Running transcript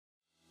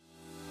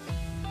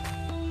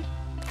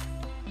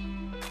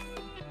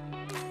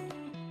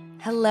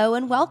Hello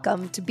and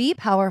welcome to Be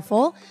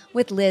Powerful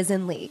with Liz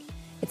and Lee.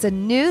 It's a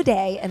new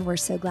day and we're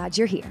so glad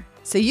you're here.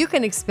 So you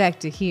can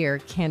expect to hear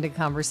candid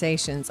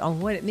conversations on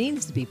what it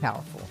means to be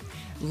powerful.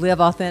 Live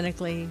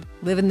authentically,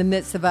 live in the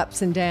midst of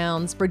ups and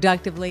downs,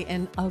 productively,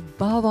 and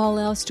above all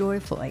else,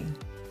 joyfully.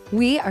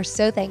 We are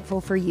so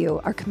thankful for you,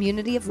 our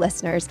community of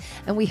listeners,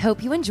 and we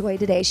hope you enjoy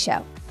today's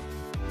show.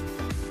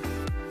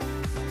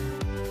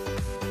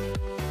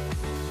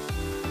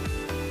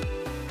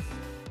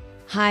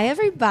 Hi,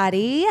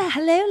 everybody.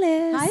 Hello,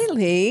 Liz. Hi,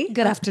 Lee.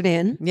 Good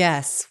afternoon.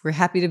 Yes, we're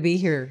happy to be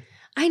here.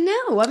 I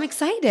know. I'm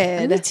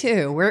excited. Me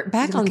too. We're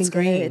back You're on looking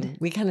screen. good.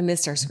 We kind of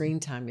missed our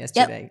screen time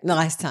yesterday. The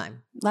last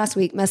time. Last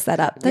week messed that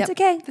up. That's Yep.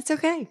 okay. That's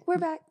okay. We're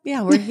back.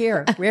 Yeah, we're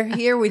here. We're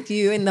here with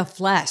you in the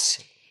flesh.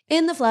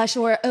 In the flesh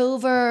or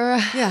over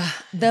Yeah.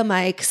 the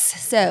mics.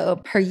 So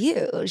per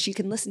use, you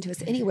can listen to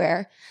us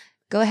anywhere.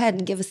 Go ahead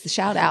and give us the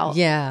shout out.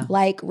 Yeah.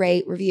 Like,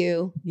 rate,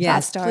 review, 5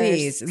 Yes, stars.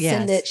 please. Send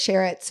Yes. it,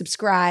 share it,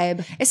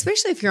 subscribe.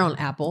 Especially if you're on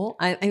Apple.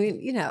 I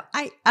mean, you know,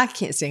 I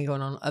can't stand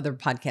going on other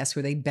podcasts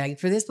where they beg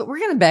for this, but we're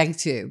going to beg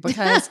too,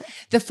 because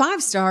the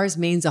 5 stars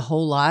means a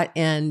whole lot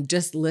in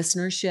just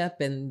listenership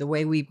and the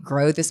way we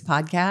grow this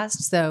podcast.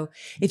 So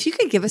if you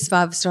could give us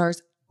 5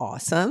 stars,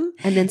 awesome.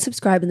 And then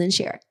subscribe and then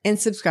share it. And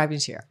subscribe and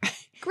share.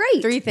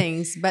 Great. 3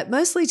 things, but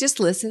mostly just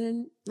listen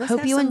and let's Hope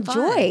have you some enjoy.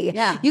 fun.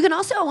 Yeah. You can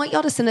also, I want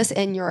y'all to send us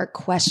in your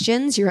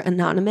questions, your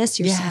anonymous,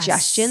 your Yes.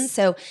 suggestions.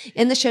 So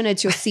in the show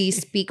notes, you'll see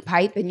Speak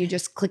Pipe and you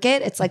just click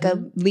it. It's like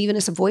leaving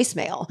us a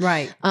voicemail.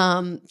 Right.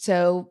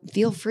 So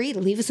feel free to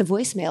leave us a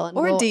voicemail and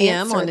Or a we'll DM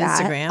answer on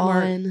that Instagram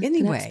or on the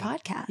anyway. next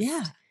podcast.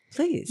 Yeah.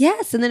 Please.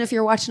 Yes. And then if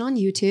you're watching on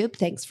YouTube,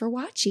 thanks for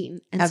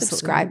watching and Absolutely.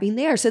 subscribing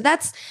there. So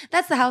that's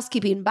the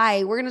housekeeping.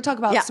 Bye. We're going to talk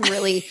about some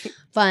really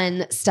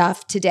fun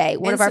stuff today.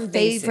 One And of our some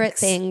favorite basics.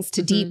 things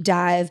to deep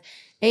dive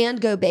and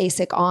go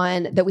basic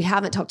on that we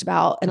haven't talked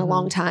about in a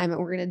long time.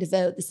 And we're going to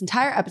devote this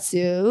entire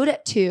episode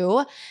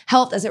to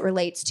health as it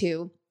relates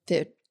to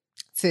food.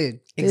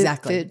 Food.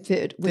 Exactly.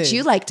 Food, which Food.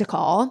 you like to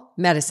call.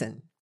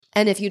 Medicine.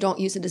 And if you don't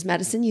use it as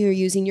medicine, you're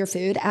using your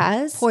food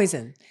as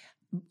Poison.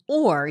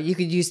 Or you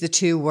could use the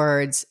 2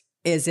 words.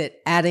 Is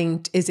it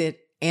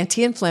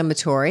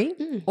anti-inflammatory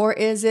or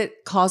is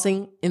it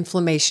causing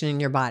inflammation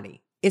in your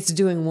body? It's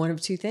doing one of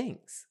 2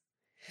 things.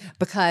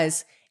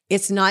 Because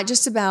it's not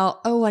just about,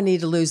 oh, I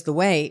need to lose the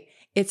weight.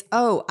 It's,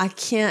 oh, I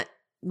can't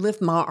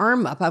lift my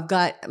arm up. I've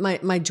got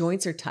my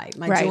joints are tight.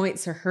 My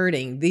joints are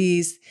hurting.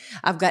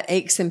 I've got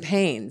aches and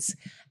pains.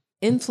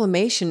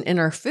 Inflammation in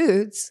our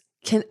foods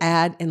can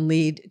add and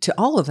lead to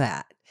all of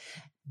that.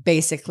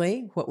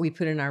 Basically, what we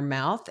put in our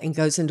mouth and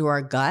goes into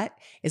our gut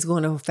is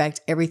going to affect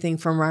everything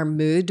from our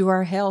mood to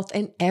our health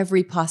in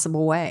every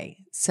possible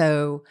way.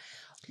 So,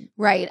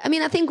 right. I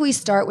mean, I think we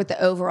start with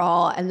the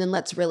overall and then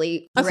let's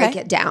really break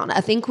it down.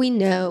 I think we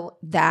know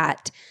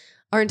that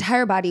our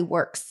entire body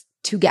works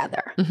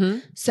together.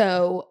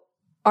 So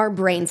our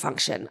brain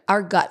function,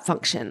 our gut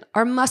function,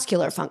 our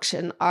muscular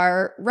function,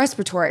 our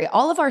respiratory,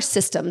 all of our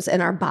systems in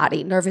our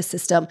body, nervous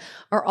system,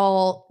 are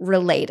all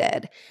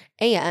related.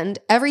 And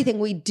everything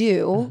we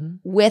do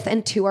with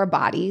and to our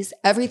bodies,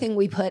 everything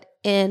we put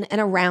in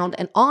and around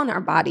and on our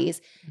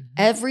bodies,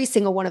 every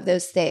single one of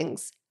those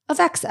things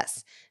affects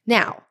us.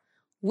 Now,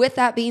 with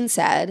that being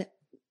said,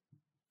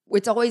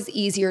 it's always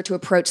easier to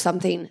approach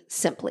something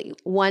simply,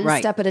 one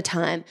step at a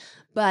time.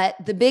 But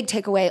the big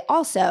takeaway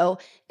also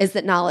is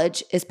that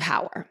knowledge is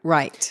power.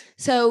 right.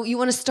 So you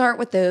want to start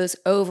with those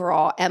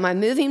overall. Am I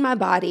moving my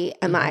body?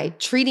 Am I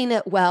treating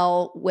it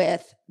well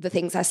with the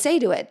things I say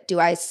to it? Do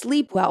I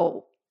sleep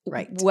well?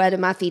 Right. What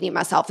am I feeding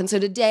myself? And so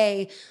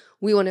today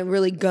we want to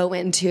really go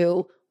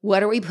into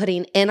what are we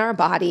putting in our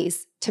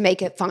bodies to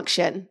make it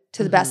function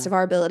to the best of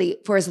our ability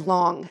for as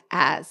long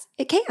as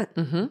it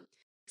can.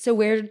 So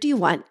where do you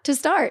want to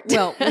start?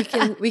 Well,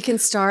 we can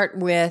start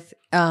with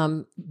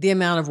the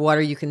amount of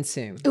water you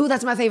consume. Ooh,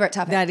 that's my favorite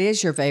topic. That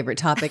is your favorite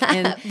topic,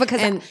 and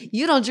because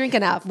you don't drink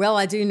enough. well,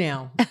 I do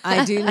now.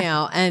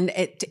 And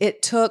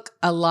it took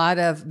a lot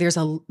of. There's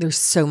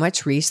so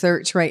much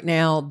research right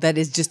now that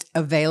is just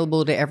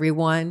available to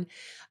everyone.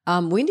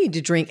 We need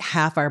to drink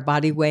half our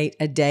body weight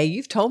a day.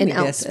 You've told me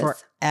this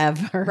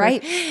forever,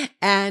 right?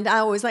 And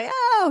I was like,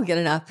 oh, get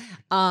enough.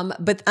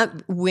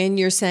 But when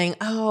you're saying,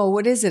 oh,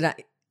 what is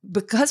it?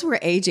 Because we're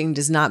aging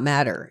does not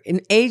matter.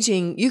 In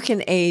aging, you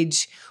can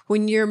age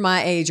when you're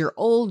my age or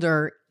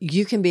older,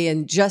 you can be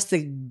in just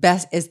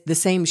the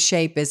same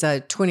shape as a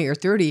 20 or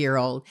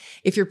 30-year-old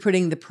if you're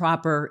putting the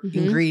proper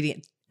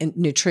ingredient and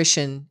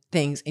nutrition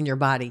things in your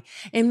body.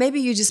 And maybe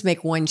you just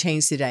make one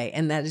change today,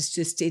 and that is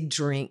just to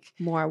drink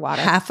more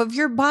water, half of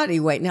your body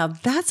weight. Now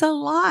that's a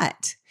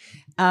lot,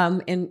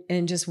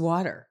 in just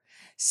water.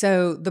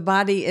 So the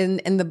body and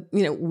the,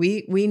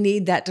 we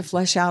need that to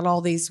flesh out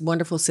all these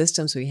wonderful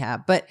systems we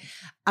have. But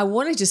I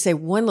want to just say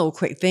one little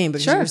quick thing,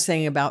 because you were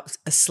saying about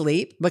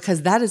sleep,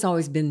 because that has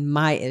always been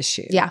my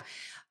issue. Yeah.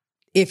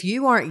 If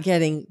you aren't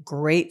getting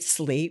great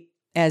sleep,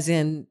 as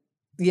in,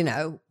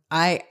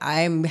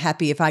 I'm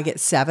happy if I get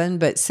 7,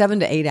 but 7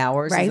 to 8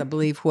 hours is, I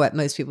believe, what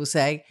most people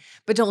say.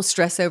 But don't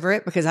stress over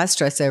it, because I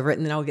stress over it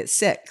and then I'll get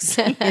 6,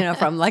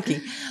 if I'm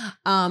lucky.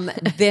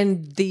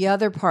 Then the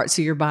other parts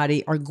of your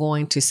body are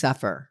going to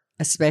suffer.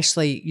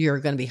 Especially, you're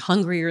going to be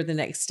hungrier the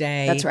next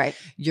day. That's right.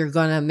 You're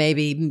going to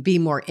maybe be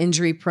more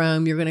injury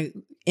prone.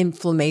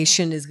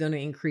 Inflammation is going to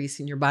increase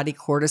in your body.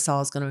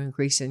 Cortisol is going to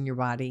increase in your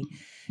body.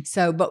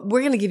 So, but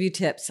we're going to give you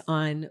tips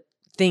on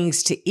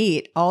things to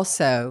eat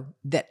also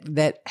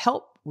that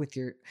help with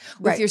your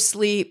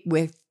sleep,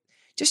 with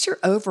just your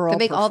overall to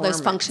make all those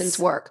functions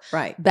work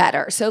right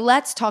better. So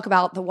let's talk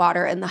about the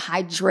water, and the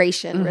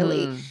hydration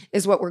really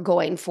is what we're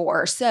going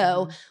for.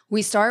 So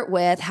we start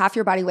with half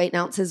your body weight in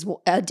ounces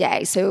a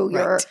day. So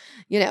you're,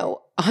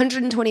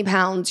 120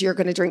 pounds, you're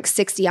going to drink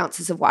 60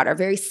 ounces of water.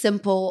 Very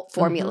simple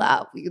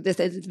formula. This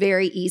is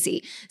very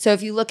easy. So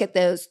if you look at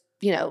those,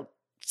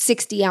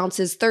 60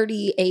 ounces,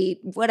 38,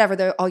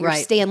 whatever all your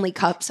Stanley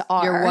cups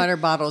are. Your water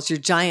bottles, your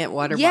giant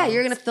water bottles. Yeah,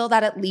 you're going to fill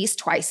that at least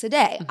twice a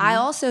day. I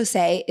also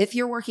say if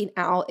you're working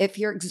out, if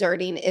you're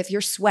exerting, if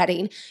you're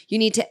sweating, you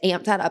need to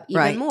amp that up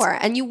even more.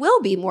 And you will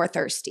be more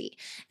thirsty.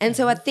 And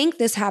so I think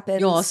this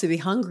happens. You'll also be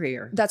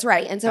hungrier. That's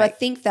right. And so I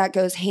think that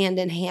goes hand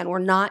in hand. We're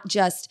not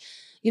just,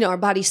 our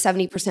body's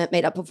 70%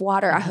 made up of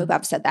water. I hope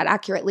I've said that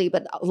accurately,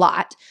 but a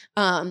lot.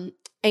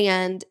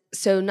 And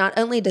so not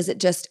only does it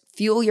just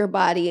fuel your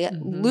body,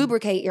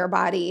 lubricate your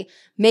body,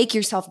 make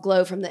yourself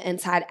glow from the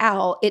inside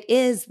out, it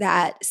is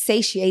that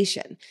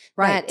satiation.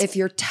 Right. That if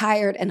you're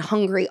tired and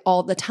hungry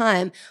all the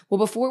time, well,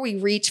 before we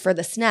reach for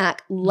the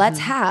snack, let's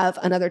have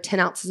another 10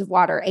 ounces of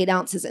water, 8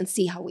 ounces, and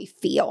see how we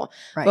feel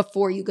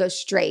before you go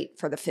straight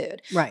for the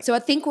food. Right. So I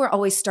think we're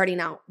always starting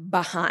out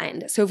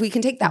behind. So if we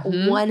can take that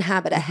one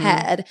habit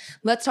ahead,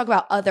 let's talk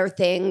about other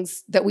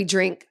things that we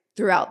drink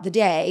throughout the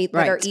day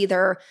that are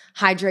either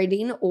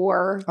hydrating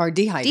or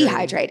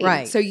dehydrating.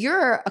 Right. So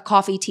you're a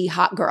coffee, tea,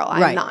 hot girl.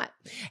 I'm not.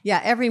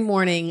 Yeah. Every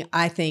morning,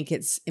 I think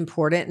it's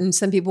important, and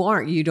some people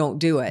aren't. You don't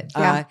do it.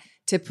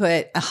 To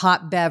put a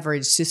hot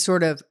beverage to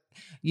sort of,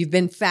 you've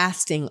been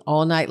fasting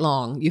all night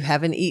long. You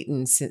haven't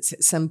eaten since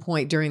at some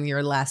point during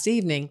your last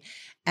evening.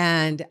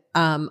 And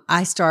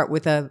I start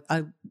with a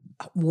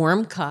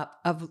warm cup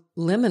of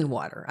lemon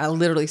water. I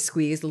literally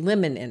squeeze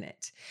lemon in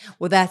it.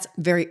 Well, that's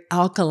very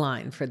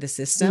alkaline for the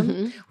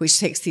system, which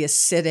takes the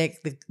acidic,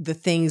 the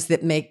things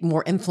that make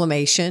more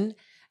inflammation,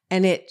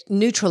 and it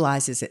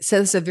neutralizes it. So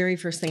that's the very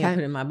first thing I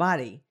put in my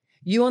body.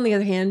 You, on the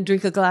other hand,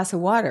 drink a glass of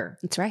water.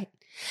 That's right.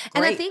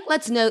 And I think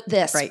let's note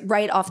this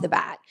right off the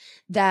bat,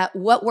 that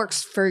what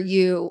works for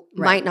you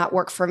might not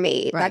work for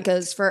me. That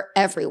goes for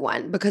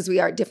everyone, because we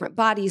are different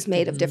bodies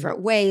made of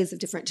different ways, of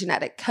different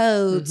genetic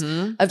codes,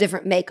 of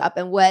different makeup.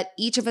 And what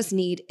each of us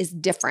need is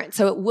different.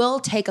 So it will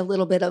take a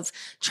little bit of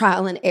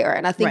trial and error.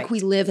 And I think we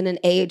live in an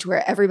age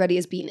where everybody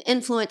is being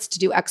influenced to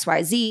do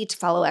XYZ, to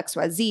follow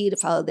XYZ, to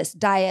follow this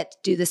diet,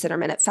 do this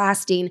intermittent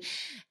fasting.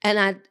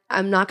 And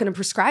I'm not going to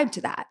prescribe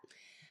to that.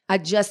 I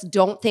just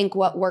don't think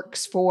what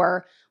works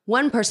for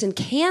one person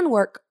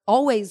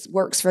always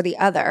works for the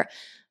other,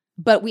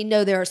 but we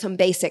know there are some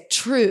basic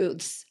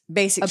truths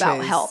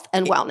about health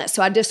and wellness.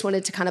 So I just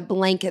wanted to kind of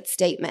blanket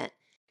statement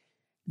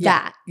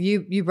that.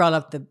 You brought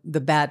up the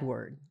bad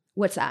word.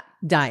 What's that?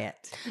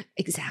 Diet.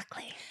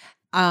 Exactly.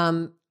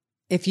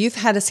 If you've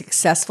had a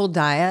successful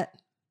diet,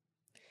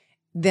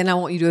 then I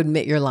want you to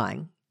admit you're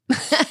lying.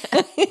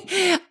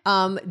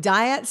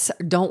 Diets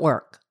don't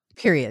work,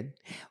 period.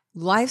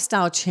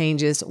 Lifestyle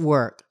changes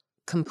work.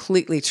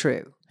 Completely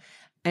true.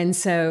 And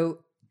so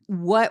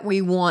what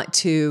we want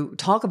to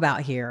talk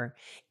about here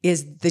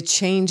is the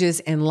changes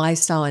in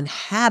lifestyle and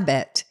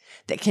habit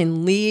that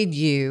can lead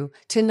you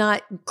to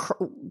not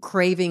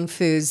craving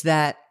foods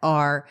that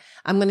are,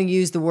 I'm going to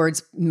use the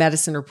words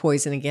medicine or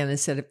poison again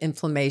instead of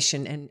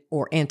inflammation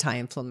or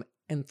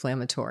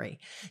anti-inflammatory.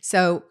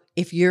 So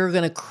if you're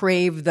going to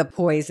crave the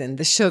poison,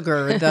 the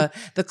sugar,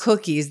 the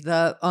cookies,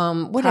 the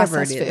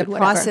whatever it is, the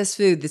processed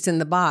food that's in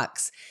the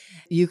box,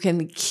 you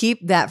can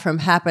keep that from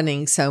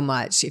happening so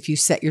much if you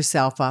set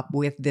yourself up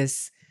with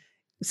this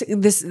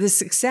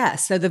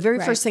success. So the very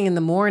first thing in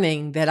the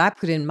morning that I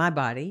put in my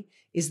body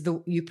is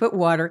you put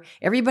water.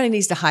 Everybody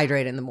needs to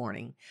hydrate in the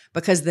morning,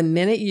 because the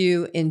minute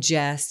you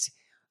ingest,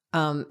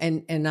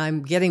 and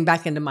I'm getting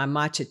back into my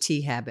matcha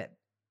tea habit.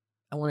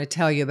 I want to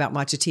tell you about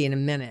matcha tea in a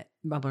minute.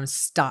 I'm going to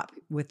stop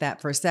with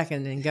that for a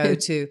second and go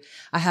to,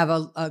 I have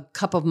a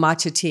cup of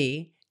matcha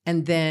tea,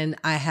 and then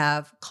I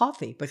have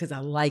coffee because I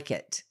like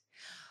it.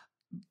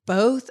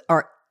 Both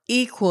are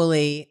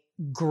equally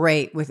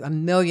great with a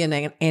million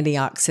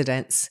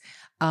antioxidants.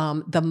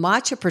 The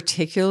matcha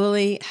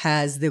particularly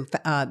has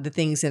the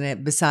things in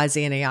it besides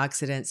the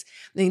antioxidants.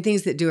 I mean,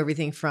 things that do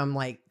everything from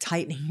like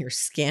tightening your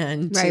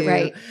skin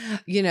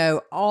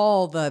to,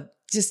 all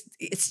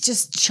it's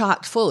just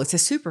chock full. It's a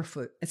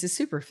superfood. It's a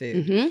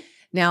superfood.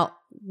 Now,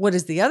 what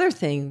is the other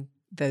thing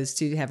those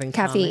two have in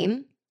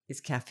common?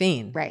 Is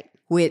caffeine. Right.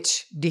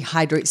 Which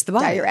dehydrates the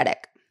body.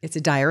 Diuretic. It's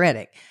a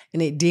diuretic,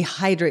 and it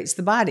dehydrates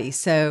the body.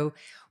 So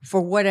for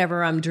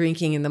whatever I'm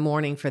drinking in the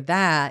morning for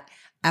that,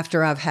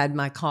 after I've had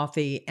my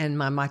coffee and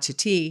my matcha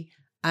tea,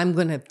 I'm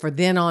going to, for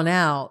then on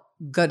out,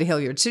 go to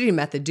Hilliard City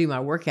Method, do my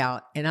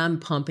workout, and I'm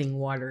pumping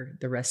water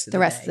the rest of the day.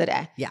 The rest of the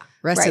day. Yeah,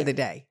 rest of the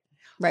day.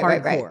 Right.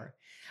 Hardcore.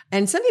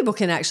 And some people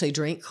can actually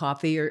drink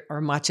coffee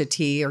or matcha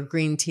tea or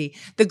green tea.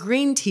 The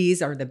green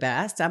teas are the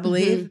best, I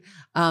believe,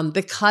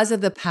 because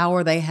of the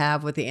power they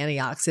have with the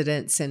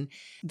antioxidants and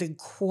the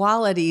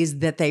qualities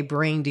that they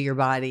bring to your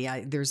body.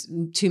 There's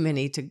too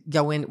many to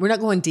go in. We're not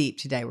going deep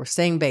today. We're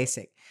staying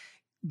basic.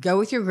 Go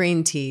with your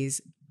green teas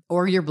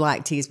or your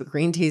black teas, but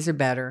green teas are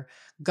better.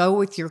 Go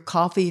with your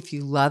coffee if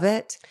you love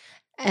it.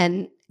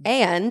 And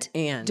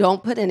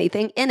don't put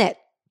anything in it.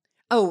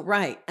 Oh,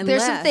 right.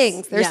 There's some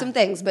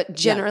things, but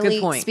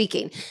generally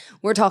speaking,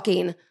 we're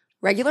talking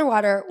regular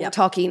water, we're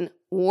talking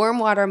warm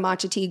water,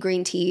 matcha tea,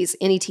 green teas,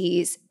 any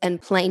teas, and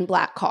plain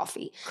black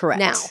coffee. Correct.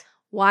 Now,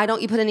 why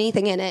don't you put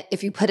anything in it?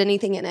 If you put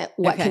anything in it,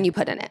 what can you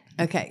put in it?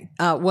 Okay.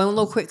 One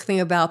little quick thing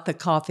about the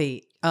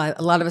coffee.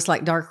 A lot of us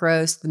like dark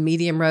roast. The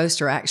medium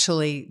roast are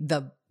actually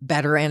the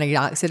better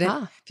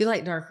antioxidant. If you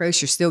like dark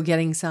roast, you're still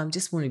getting some.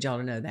 Just wanted y'all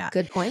to know that.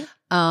 Good point.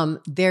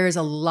 There's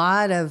a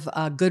lot of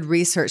good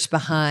research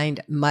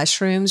behind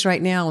mushrooms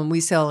right now. And we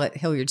sell at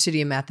Hilliard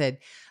City Method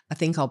a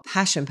thing called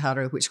passion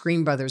powder, which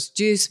Green Brothers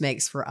Juice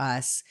makes for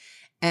us.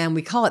 And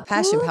we call it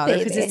passion powder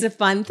because it's a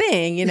fun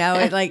thing, you know.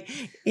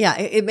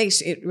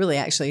 It really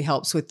actually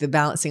helps with the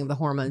balancing of the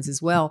hormones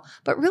as well.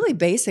 But really,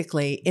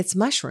 basically, it's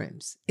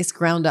mushrooms. It's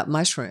ground up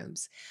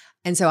mushrooms.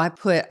 And so I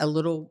put a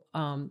little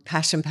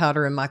passion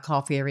powder in my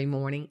coffee every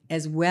morning,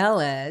 as well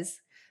as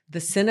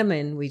the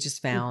cinnamon we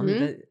just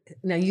found.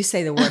 Now you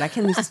say the word. I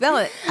can spell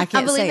it. I can't say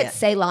it. I believe it's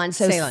Ceylon.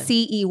 So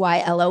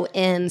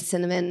Ceylon.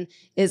 Cinnamon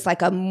is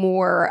like a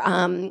more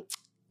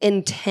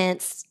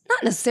intense,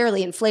 not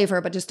necessarily in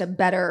flavor, but just a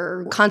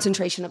better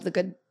concentration of the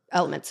good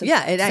elements of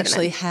cinnamon.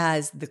 Actually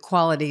has the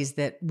qualities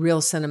that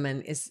real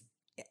cinnamon is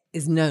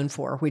known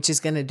for, which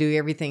is going to do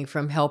everything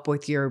from help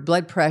with your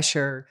blood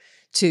pressure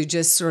to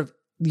just sort of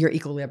your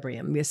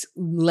equilibrium, just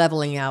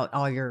leveling out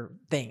all your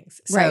things.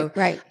 So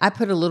right. I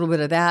put a little bit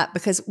of that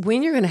because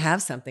when you're going to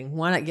have something,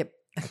 why not get,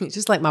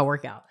 just like my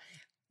workout,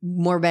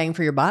 more bang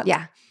for your buck?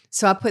 Yeah.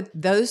 So I put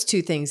those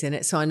two things in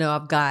it. So I know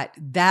I've got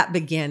that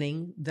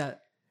beginning.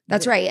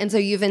 That's right. And so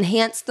you've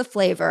enhanced the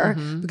flavor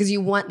because you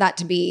want that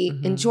to be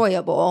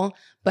enjoyable,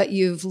 but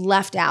you've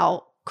left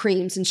out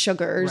creams and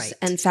sugars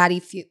and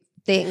fatty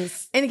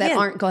things that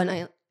aren't going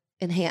to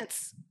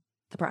enhance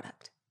the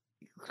product.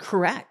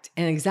 Correct.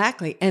 And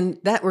exactly. And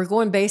that we're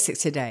going basic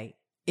today.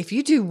 If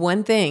you do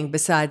one thing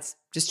besides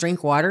just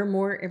drink water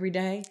more every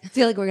day. I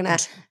feel like we're going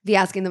to be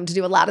asking them to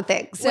do a lot of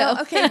things. So.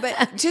 Well, okay,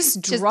 but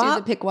just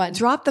pick one.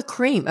 Drop the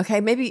cream.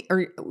 Okay. Maybe,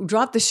 or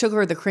drop the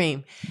sugar or the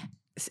cream.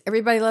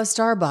 Everybody loves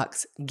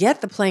Starbucks.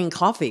 Get the plain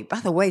coffee. By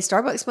the way,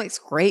 Starbucks makes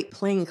great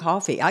plain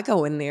coffee. I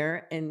go in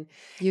there and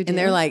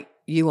they're like,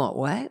 you want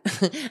what?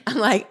 I'm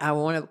like, I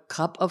want a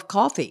cup of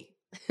coffee,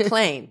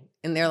 plain.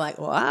 And they're like,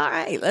 well, all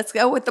right, let's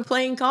go with the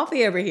plain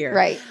coffee over here.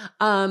 Right.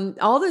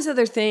 All those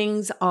other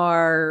things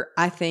are,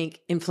 I think,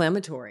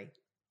 inflammatory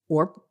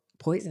or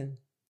poison.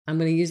 I'm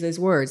going to use those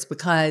words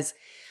because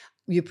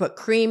you put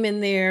cream in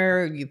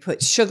there, you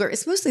put sugar.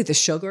 It's mostly the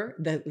sugar,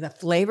 the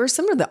flavors,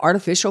 some of the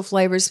artificial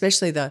flavors,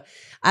 especially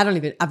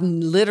I've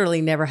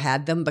literally never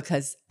had them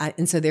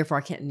and so therefore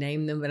I can't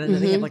name them, but I know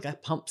they have like a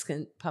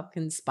pumpkin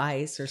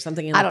spice or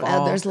something in the fall. I don't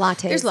know. There's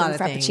lattes, there's a lot of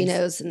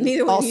frappuccinos and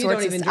all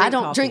sorts of stuff. I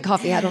don't drink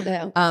coffee. I don't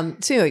know.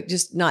 So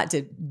just not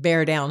to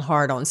bear down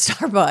hard on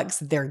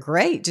Starbucks. They're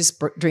great.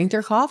 Just drink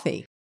their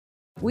coffee.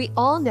 We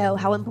all know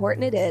how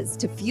important it is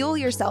to fuel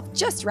yourself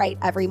just right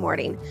every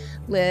morning.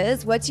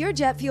 Liz, what's your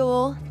jet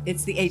fuel?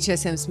 It's the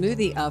HSM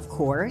smoothie, of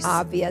course.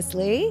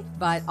 Obviously.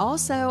 But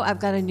also, I've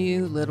got a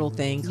new little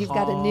thing. You've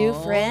got a new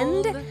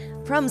friend?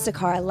 From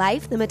Sakara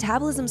Life, the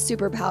Metabolism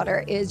Super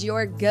Powder is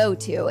your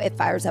go-to. It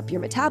fires up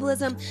your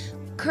metabolism,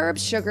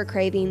 curbs sugar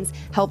cravings,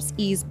 helps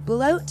ease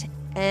bloat,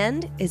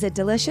 and is it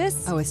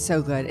delicious? Oh, it's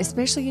so good,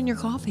 especially in your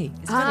coffee.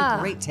 It's got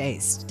a great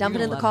taste. Dump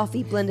it in the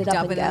coffee, blend it up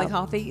and go. Dump it in the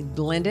coffee,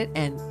 blend it,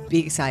 and be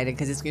excited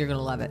because you're going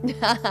to love it.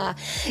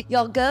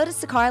 Y'all go to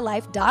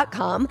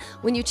sakaralife.com.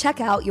 When you check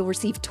out, you'll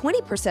receive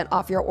 20%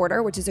 off your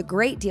order, which is a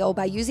great deal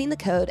by using the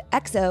code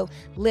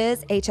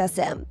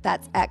XOLizHSM.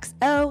 That's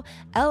XOLIZHSM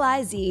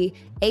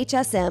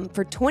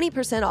for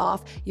 20%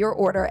 off your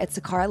order at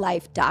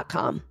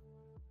sakaralife.com.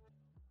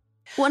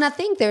 Well, and I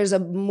think there's a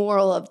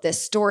moral of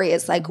this story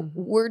is like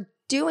we're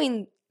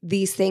doing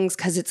these things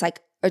because it's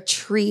like a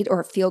treat or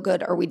a feel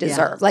good or we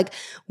deserve. Yeah. Like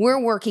we're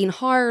working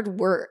hard.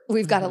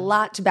 We've got a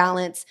lot to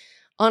balance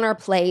on our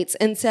plates.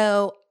 And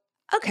so,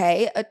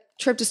 okay, a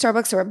trip to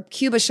Starbucks or a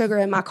cube of sugar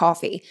in my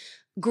coffee.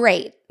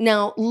 Great.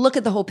 Now look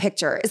at the whole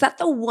picture. Is that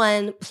the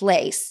one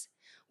place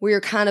where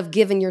you're kind of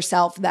giving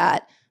yourself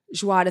that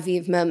joie de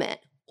vivre moment?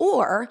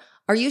 Or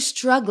are you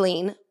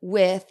struggling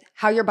with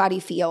how your body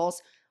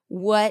feels,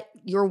 what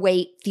your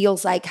weight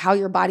feels like, how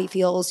your body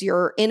feels,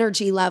 your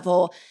energy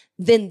level?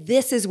 Then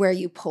this is where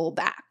you pull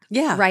back.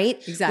 Yeah. Right?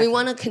 Exactly. We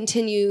want to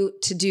continue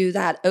to do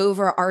that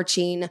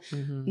overarching,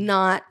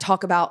 not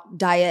talk about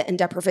diet and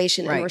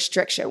deprivation and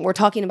restriction. We're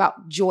talking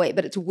about joy,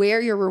 but it's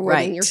where you're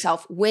rewarding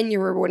yourself, when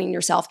you're rewarding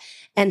yourself,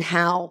 and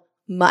how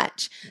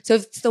much. So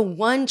if it's the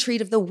one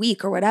treat of the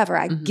week or whatever,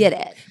 I get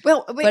it.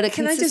 Well, but a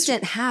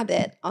consistent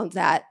habit of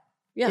that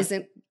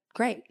isn't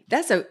great.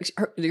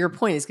 Your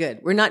point is good.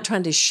 We're not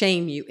trying to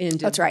shame you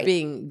into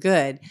being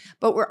good,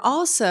 but we're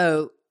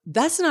also,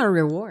 that's not a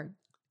reward.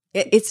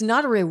 It's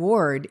not a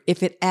reward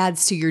if it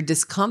adds to your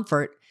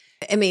discomfort.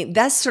 I mean,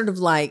 that's sort of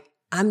like,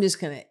 I'm just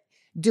going to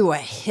do a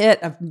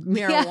hit of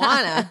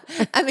marijuana.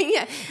 I mean,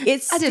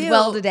 I did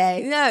well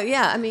today. No,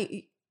 I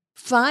mean,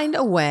 find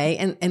a way.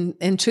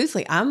 And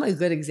truthfully, I'm a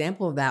good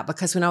example of that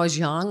because when I was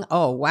young,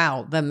 oh,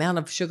 wow, the amount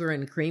of sugar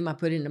and cream I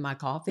put into my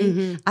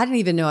coffee, I didn't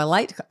even know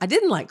I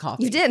didn't like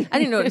coffee. You did. I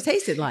didn't know what it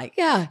tasted like.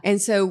 Yeah.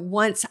 And so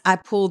once I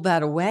pulled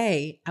that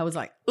away, I was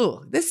like,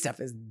 oh, this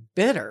stuff is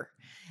bitter.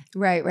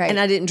 Right. And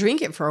I didn't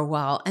drink it for a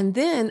while. And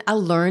then I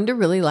learned to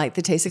really like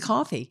the taste of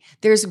coffee.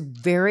 There's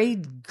very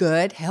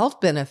good health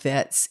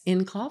benefits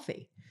in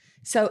coffee.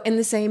 So, and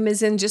the same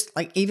as in just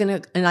like even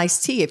an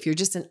iced tea. If you're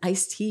just an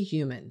iced tea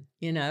human,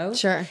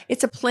 Sure.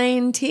 It's a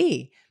plain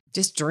tea.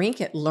 Just drink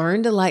it.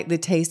 Learn to like the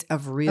taste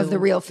of the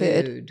real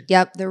food.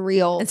 Yep. The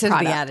real instead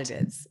product. of the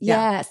additives.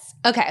 Yes.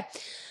 Okay.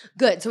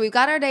 Good. So we've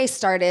got our day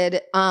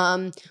started.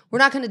 We're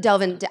not going to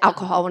delve into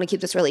alcohol. I want to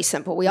keep this really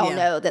simple. We all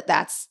know that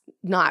that's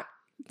not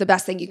the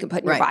best thing you can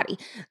put in your body.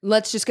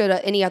 Let's just go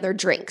to any other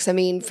drinks. I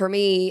mean, for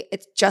me,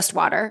 it's just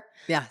water.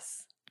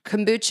 Yes.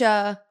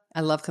 Kombucha. I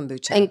love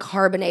kombucha. And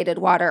carbonated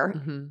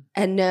water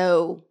and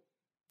no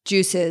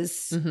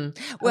juices.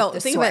 Well, the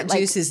thing about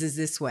juices is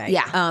this way.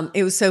 Yeah.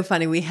 It was so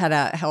funny. We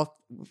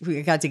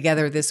got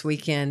together this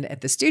weekend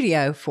at the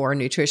studio for a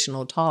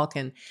nutritional talk.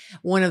 And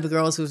one of the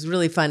girls was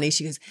really funny.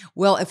 She goes,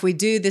 well, if we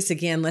do this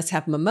again, let's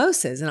have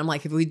mimosas. And I'm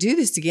like, if we do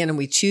this again and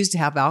we choose to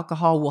have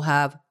alcohol, we'll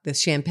have the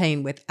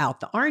champagne without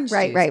the orange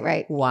juice.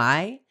 Right.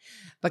 Why?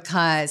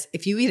 Because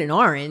if you eat an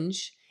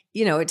orange,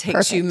 it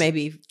takes you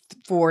maybe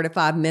 4 to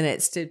 5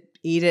 minutes to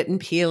eat it and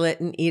peel it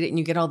and eat it. And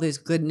you get all those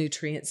good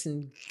nutrients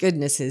and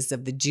goodnesses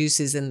of the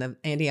juices and the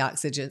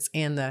antioxidants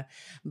and the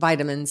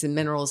vitamins and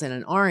minerals in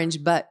an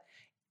orange. But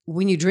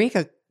when you drink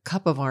a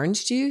cup of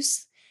orange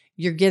juice,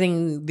 you're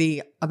getting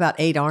about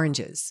 8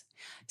 oranges.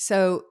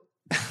 So,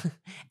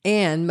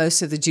 and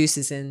most of the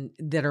juices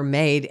that are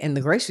made in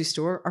the grocery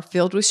store are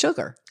filled with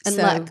sugar.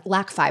 And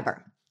lack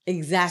fiber.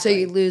 Exactly. So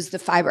you lose the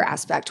fiber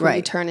aspect when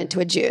you turn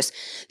into a juice.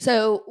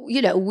 So,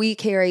 we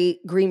carry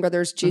Green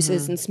Brothers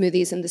juices and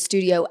smoothies in the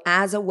studio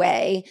as a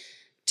way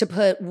to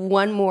put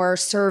one more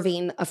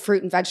serving of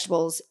fruit and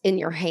vegetables in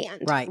your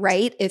hand.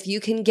 Right? If you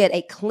can get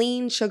a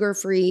clean,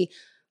 sugar-free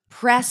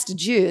pressed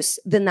juice,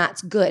 then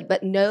that's good.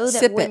 But know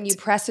that when you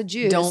press a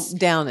juice, don't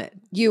down it.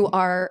 You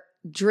are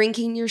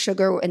drinking your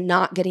sugar and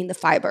not getting the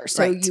fiber.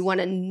 So you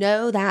want to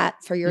know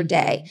that for your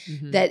day,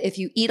 that if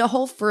you eat a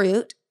whole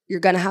fruit, you're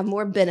going to have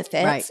more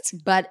benefits,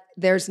 but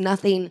there's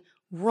nothing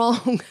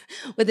wrong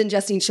with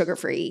ingesting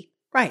sugar-free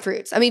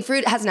fruits. I mean,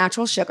 fruit has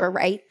natural sugar,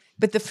 right?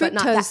 But the fructose,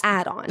 not the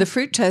add-on. The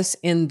fructose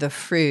in the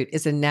fruit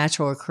is a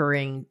natural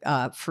occurring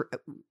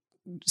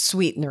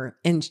sweetener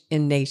in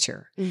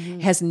nature. It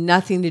has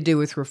nothing to do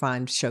with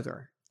refined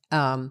sugar.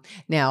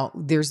 Now,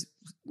 there's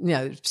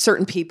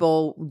certain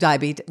people,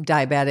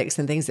 diabetics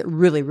and things that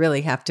really,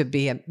 really have to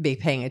be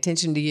paying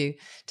attention to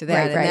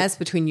that. And that's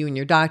between you and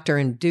your doctor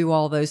and do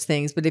all those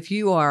things. But if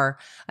you are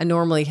a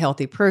normally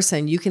healthy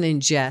person, you can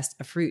ingest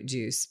a fruit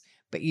juice,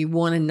 but you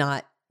want to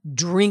not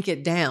drink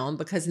it down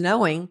because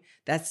knowing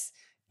that's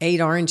 8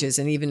 oranges.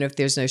 And even if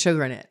there's no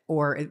sugar in it,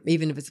 or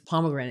even if it's a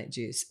pomegranate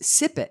juice,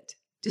 sip it.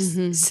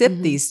 Just sip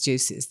these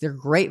juices. They're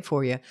great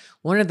for you.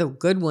 One of the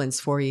good ones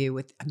for you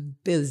with a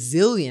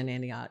bazillion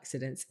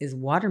antioxidants is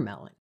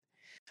watermelon.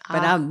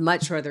 But I'd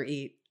much rather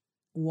eat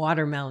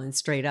watermelon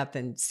straight up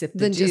than sip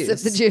the juice.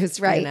 Just sip the juice,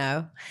 right?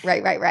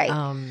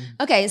 Right.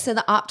 Okay, so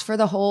the opt for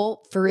the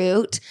whole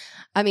fruit.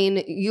 I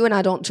mean, you and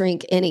I don't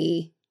drink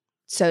any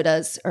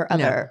sodas or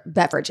other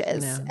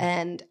beverages. No.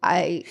 And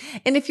I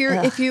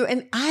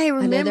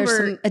remember there's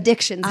some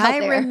addictions out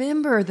there. I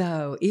remember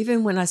though,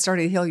 even when I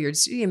started Hilliard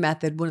Studio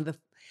Method,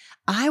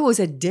 I was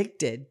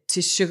addicted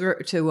to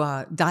sugar,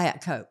 to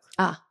Diet Coke.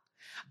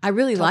 I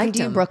really liked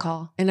them. Brooke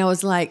Hall. And I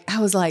was like,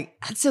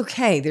 that's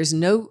okay. There's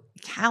no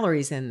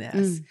calories in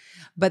this.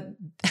 But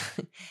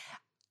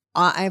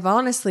I've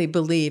honestly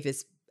believe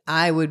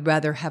I would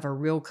rather have a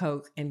real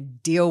Coke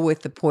and deal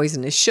with the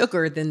poisonous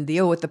sugar than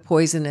deal with the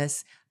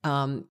poisonous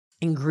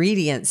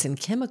ingredients and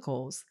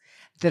chemicals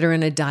that are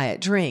in a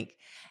diet drink.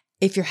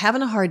 If you're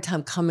having a hard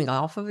time coming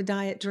off of a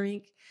diet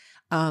drink,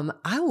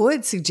 I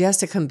would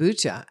suggest a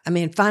kombucha. I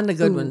mean, find a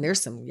good one. There's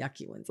some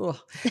yucky ones,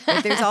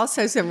 but there's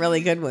also some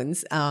really good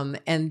ones.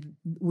 And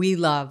we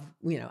love,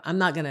 I'm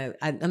not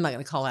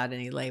gonna call out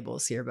any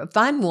labels here, but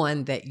find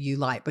one that you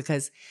like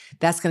because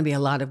that's going to be a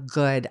lot of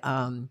good.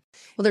 Well,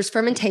 there's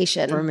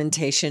fermentation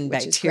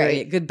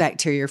bacteria, good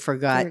bacteria for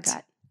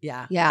gut.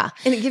 Yeah.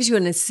 And it gives you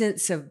a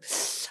sense of,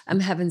 I'm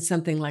having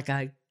something like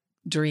a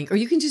drink, or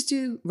you can just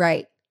do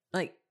like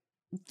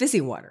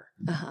fizzy water.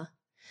 Uh-huh.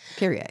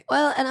 Period.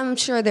 Well, and I'm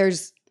sure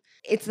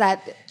it's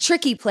that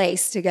tricky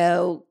place to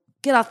go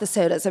get off the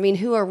sodas. I mean,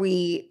 who are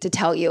we to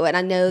tell you? And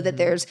I know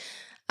that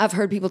I've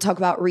heard people talk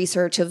about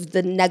research of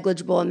the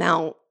negligible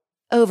amount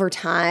over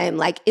time.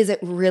 Like, is it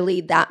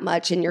really that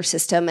much in your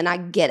system? And I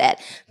get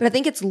it. But I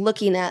think it's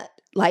looking at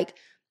like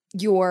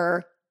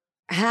your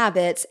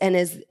habits, and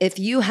if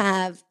you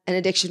have an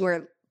addiction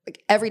where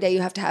like every day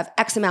you have to have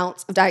X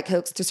amounts of Diet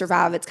Cokes to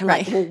survive, it's kind of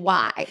like, well,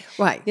 why?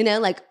 Right. You know,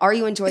 like, are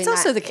you enjoying that?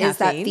 Also the caffeine. Is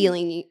that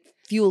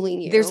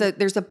fueling you?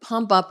 There's a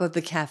pump up of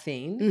the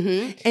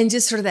caffeine and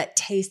just sort of that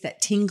taste,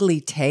 that tingly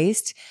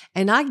taste.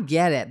 And I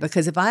get it,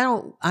 because if I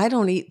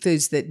don't eat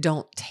foods that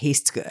don't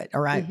taste good.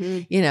 All right.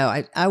 You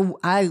know,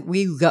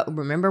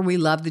 remember, we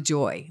love the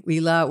joy.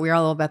 We're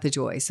all about the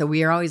joy. So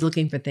we are always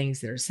looking for things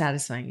that are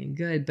satisfying and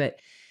good. But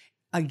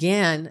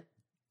again,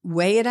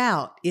 weigh it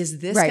out. Is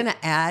this going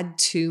to add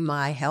to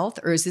my health,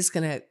 or is this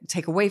going to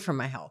take away from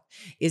my health?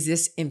 Is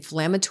this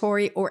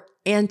inflammatory or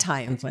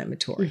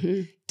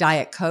anti-inflammatory?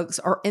 Diet Cokes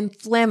are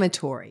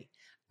inflammatory.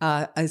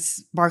 A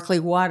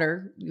sparkling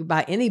water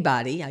by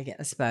anybody, I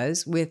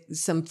suppose, with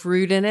some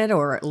fruit in it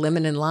or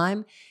lemon and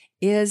lime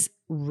is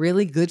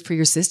really good for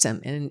your system,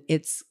 and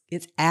it's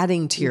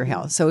adding to your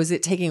health. So is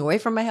it taking away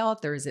from my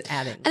health, or is it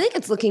adding? I think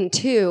it's looking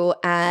too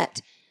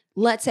at,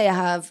 let's say I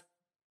have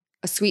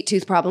a sweet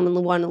tooth problem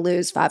and want to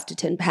lose 5 to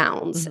 10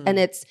 pounds. And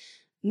it's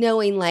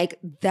knowing like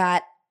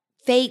that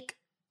fake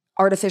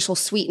artificial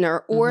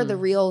sweetener or the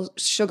real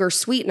sugar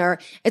sweetener,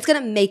 it's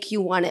going to make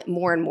you want it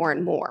more and more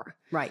and more.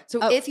 Right.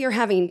 So if you're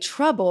having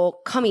trouble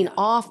coming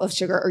off of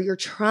sugar, or you're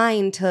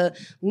trying to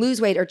lose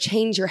weight or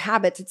change your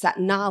habits, it's that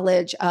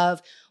knowledge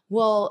of,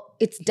 well,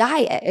 it's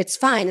diet. It's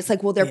fine. It's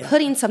like, well, they're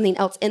putting something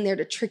else in there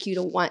to trick you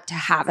to want to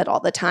have it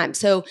all the time.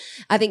 So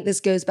I think this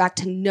goes back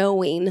to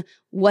knowing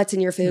what's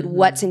in your food,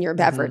 what's in your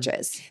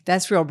beverages.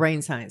 That's real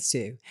brain science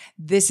too.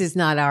 This is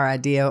not our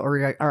idea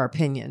or our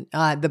opinion.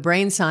 The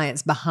brain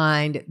science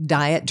behind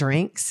diet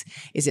drinks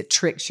is it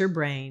tricks your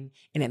brain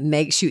and it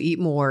makes you eat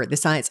more. The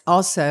science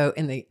also,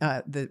 and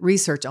the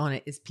research on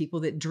it, is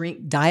people that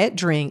drink diet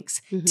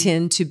drinks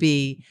tend to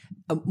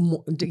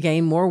to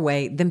gain more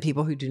weight than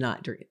people who do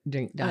not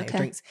drink diet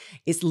drinks.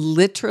 It's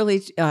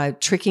literally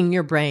tricking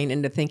your brain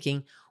into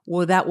thinking,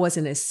 well, that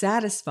wasn't as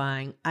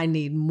satisfying. I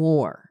need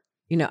more.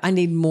 You know, I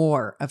need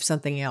more of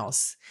something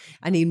else.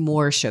 I need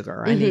more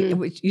sugar.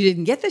 You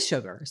didn't get the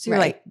sugar. So you're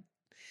like,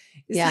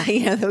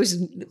 you know, that was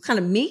kind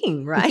of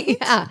mean, right?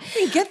 Yeah.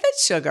 You didn't get that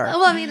sugar.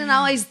 Well, I mean, and I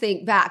always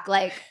think back,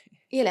 like,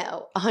 you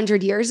know,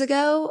 100 years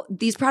ago,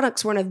 these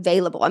products weren't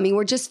available. I mean,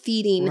 we're just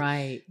feeding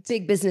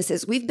big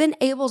businesses. We've been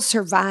able to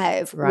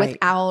survive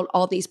without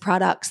all these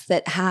products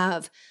that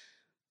have,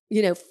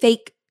 you know,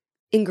 fake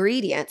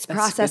ingredients,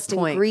 processed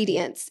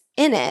ingredients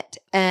in it.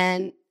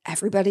 And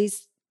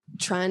everybody's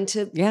trying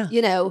to,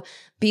 you know,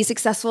 be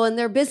successful in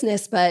their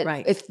business. But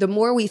if the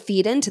more we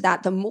feed into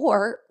that, the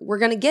more we're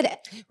going to get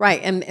it.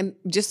 Right. And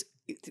just,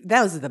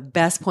 that was the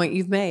best point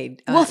you've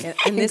made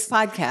in this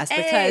podcast,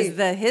 because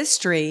the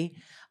history,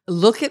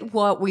 look at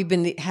what we've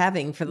been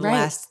having for the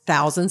last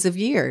thousands of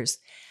years.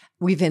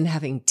 We've been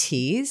having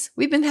teas.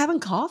 We've been having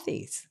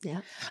coffees.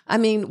 Yeah. I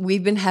mean,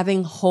 we've been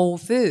having whole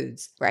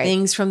foods,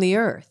 things from the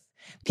earth.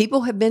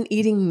 People have been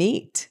eating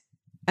meat.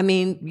 I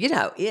mean, you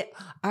know,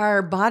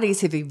 our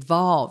bodies have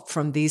evolved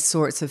from these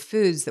sorts of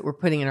foods that we're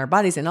putting in our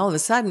bodies. And all of a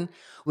sudden,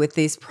 with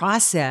these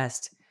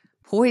processed,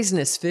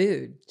 poisonous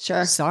food.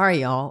 Sure. Sorry,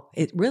 y'all.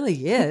 It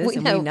really is. We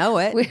know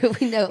it.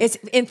 We know. It's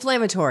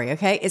inflammatory,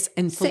 okay? It's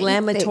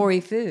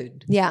inflammatory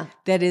food. Yeah.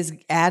 That is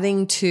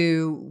adding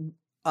to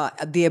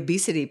the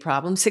obesity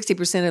problem.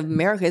 60% of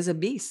America is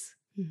obese.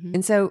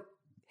 And so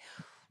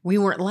we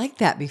weren't like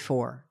that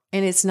before.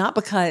 And it's not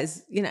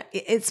because, you know,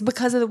 it's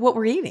because of what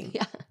we're eating.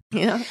 Yeah.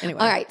 You know, anyway.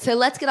 All right. So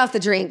let's get off the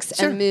drinks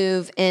and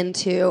move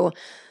into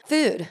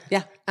food.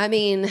 Yeah. I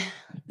mean,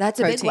 that's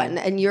a big one.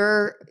 And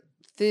your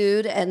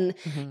food and,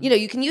 you know,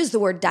 you can use the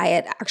word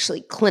diet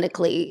actually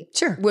clinically.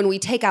 Sure. When we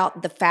take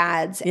out the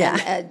fads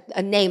and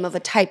a name of a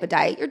type of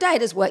diet, your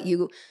diet is what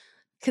you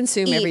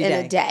consume every day.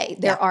 In a day.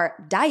 There are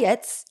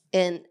diets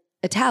in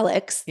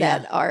italics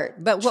that are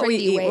but what we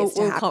eat, ways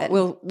to happen.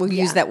 We'll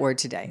use that word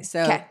today.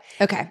 So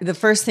okay. The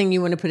first thing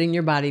you want to put in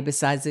your body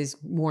besides these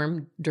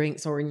warm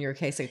drinks, or in your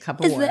case, a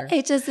cup of water, the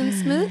HSM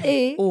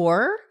smoothie,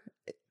 or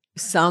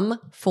some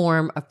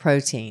form of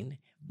protein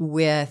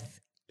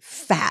with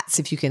fats,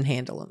 if you can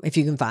handle them, if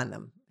you can find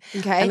them.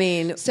 Okay. I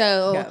mean,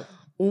 so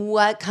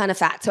what kind of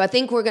fat? So I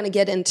think we're going to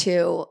get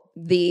into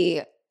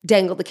the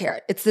dangle the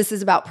carrot. This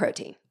is about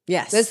protein.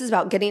 Yes. This is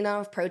about getting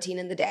enough protein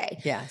in the day.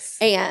 Yes.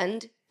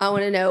 And I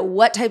want to know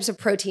what types of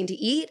protein to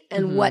eat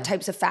and what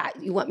types of fat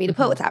you want me to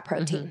put with that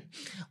protein.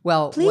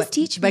 Well, please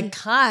teach me.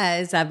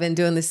 Because I've been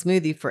doing the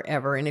smoothie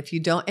forever. And if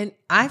you don't, and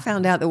I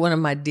found out that one of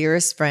my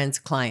dearest friends'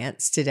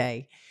 clients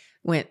today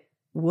went,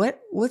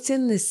 what's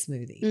in this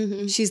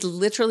smoothie? She's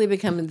literally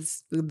become in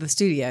the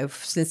studio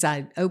since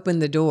I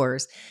opened the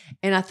doors.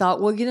 And I thought,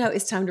 well, you know,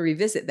 it's time to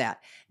revisit that.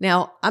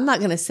 Now, I'm not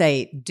going to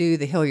say do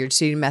the Hilliard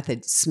Student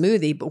Method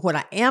smoothie, but what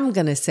I am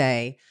going to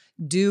say,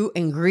 do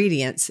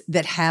ingredients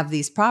that have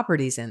these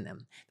properties in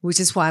them, which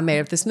is why I made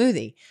up the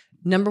smoothie.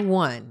 Number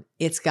one,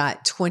 it's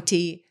got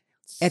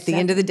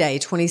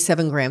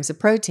 27 grams of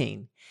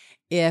protein.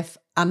 If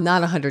I'm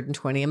not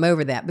 120, I'm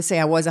over that. But say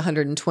I was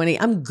 120,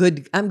 I'm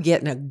good. I'm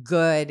getting a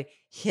good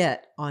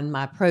hit on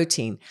my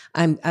protein.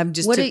 I'm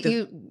just. What did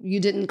you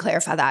didn't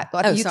clarify that?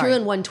 You threw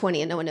in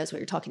 120 and no one knows what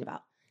you're talking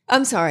about.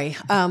 I'm sorry.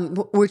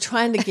 We're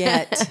trying to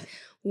get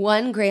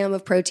 1 gram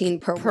of protein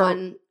per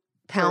 1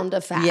 pound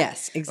of fat.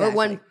 Yes, exactly. Or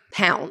 1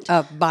 pound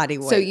of body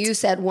weight. So you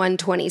said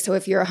 120. So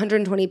if you're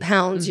 120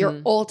 pounds,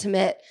 your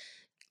ultimate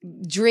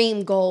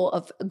dream goal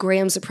of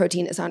grams of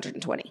protein is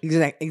 120.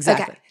 Exactly.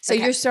 Okay. So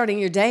you're starting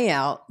your day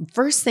out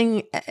first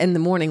thing in the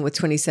morning with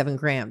 27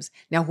 grams.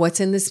 Now,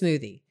 what's in the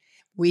smoothie?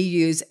 We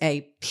use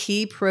a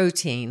pea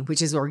protein,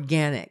 which is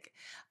organic.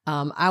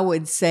 I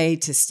would say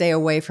to stay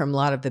away from a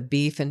lot of the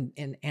beef and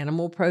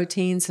animal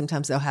proteins.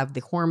 Sometimes they'll have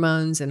the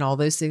hormones and all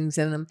those things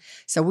in them.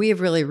 So we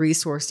have really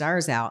resourced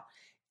ours out.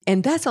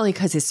 And that's only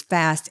because it's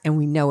fast and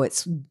we know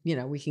it's,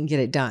 we can get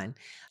it done.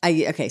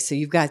 Okay, so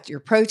you've got your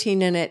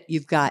protein in it.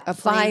 You've got a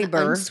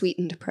fiber.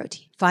 Unsweetened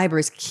protein. Fiber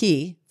is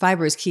key.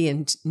 Fiber is key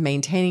in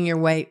maintaining your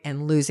weight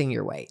and losing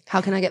your weight.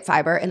 How can I get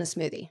fiber in a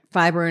smoothie?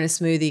 Fiber in a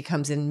smoothie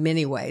comes in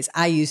many ways.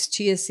 I use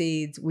chia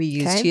seeds. We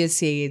use chia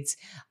seeds.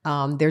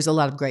 There's a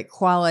lot of great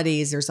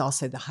qualities. There's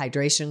also the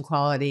hydration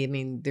quality. I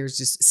mean, there's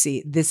just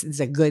this is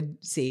a good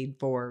seed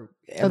for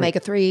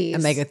omega-3s.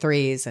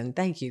 Omega-3s. And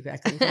thank you. I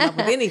couldn't come up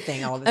with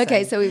anything all of a sudden.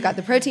 Okay, so we've got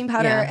the protein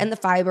powder and the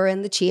fiber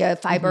and the chia.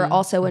 Fiber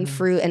also in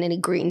fruit and any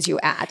greens you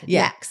add.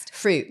 Yeah. Next.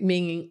 Fruit,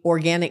 meaning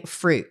organic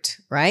fruit,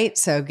 right?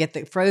 So get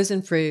the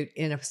frozen fruit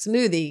in a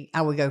smoothie.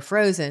 I would go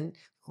frozen.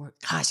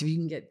 Gosh, if you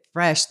can get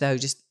fresh though,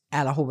 just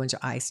add a whole bunch of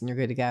ice and you're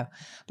good to go.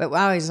 But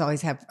I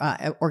always have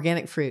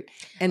organic fruit.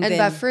 And then,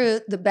 by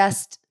fruit, the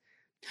best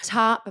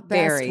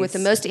berries. with the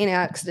most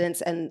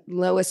antioxidants and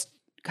lowest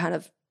kind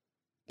of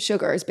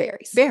sugar is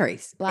berries.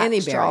 Berries. Black,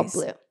 any straw,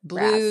 berries.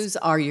 Blues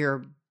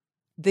are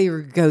their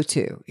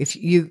go-to. If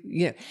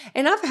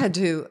and I've had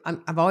to,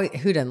 I've always,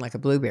 who doesn't like a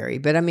blueberry?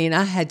 But I mean,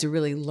 I had to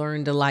really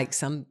learn to like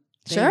some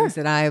things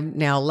that I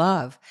now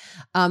love.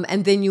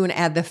 And then you want to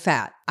add the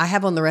fat. I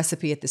have on the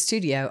recipe at the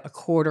studio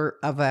 1/4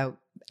 of a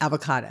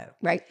avocado.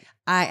 Right.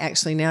 I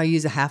actually now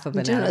use 1/2 of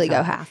an generally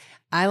avocado. Go half.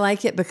 I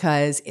like it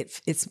because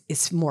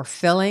it's more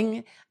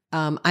filling.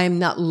 I am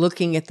not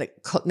looking at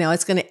now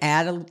it's going to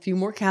add a few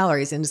more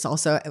calories and it's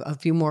also a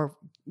few more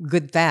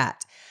good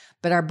fat.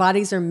 But our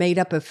bodies are made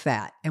up of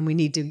fat and we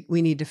need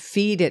to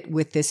feed it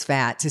with this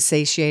fat to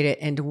satiate it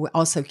and to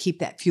also keep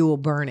that fuel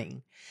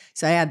burning.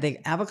 So I add the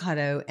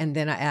avocado and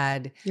then I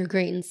add your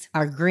greens,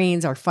 our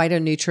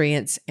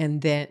phytonutrients.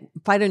 And then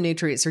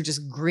phytonutrients are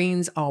just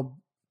greens all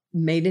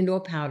made into a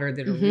powder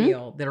that are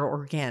real, that are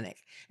organic.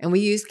 And we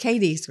use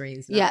Katie's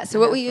greens. Yeah. So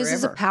what we use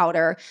is a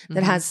powder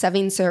that has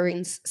 7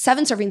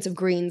 servings of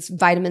greens,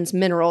 vitamins,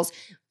 minerals.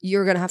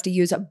 You're going to have to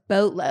use a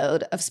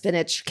boatload of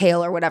spinach,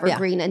 kale, or whatever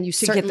green, and you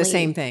certainly get the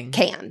same thing.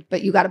 Can,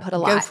 but you got to put a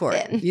lot in. Go for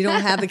it. You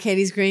don't have the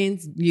Katie's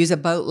greens, use a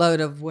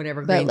boatload of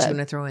whatever greens you want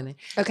to throw in there.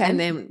 Okay. And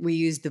then we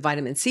use the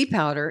vitamin C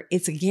powder.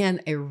 It's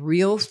again a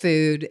real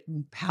food,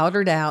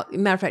 powdered out.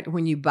 Matter of fact,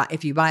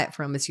 if you buy it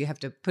from us, you have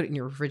to put it in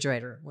your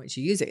refrigerator once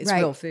you use it. It's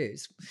real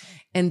foods.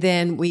 And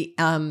then we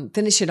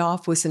finish it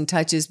off with some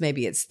touches.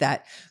 Maybe it's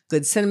that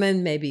good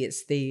cinnamon. Maybe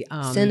it's the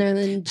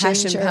cinnamon,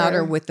 passion ginger,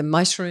 powder with the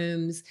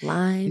mushrooms,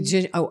 lime.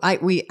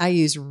 I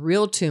use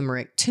real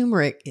turmeric.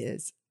 Turmeric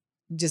is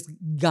just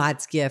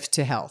God's gift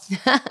to health,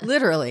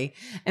 literally.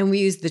 And we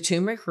use the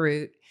turmeric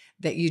root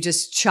that you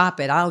just chop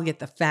it. I'll get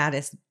the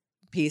fattest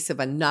piece of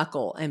a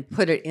knuckle and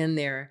put it in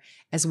there,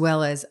 as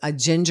well as a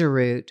ginger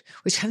root,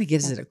 which kind of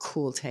gives it a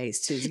cool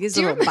taste too. It gives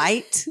it a little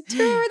bite. Do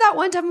you remember that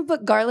one time I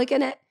put garlic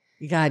in it?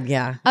 God,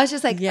 yeah. I was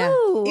just like,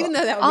 oh, even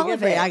though that would be good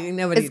for you,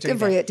 it's good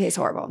for you. It tastes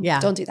horrible. Yeah,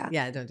 don't do that.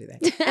 Yeah, don't do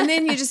that. And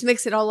then you just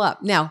mix it all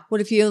up. Now,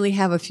 what if you only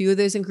have a few of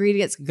those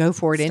ingredients? Go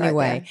for it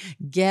anyway.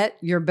 Get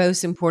your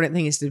most important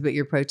thing is to put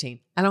your protein.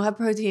 I don't have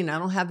protein. I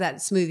don't have that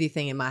smoothie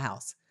thing in my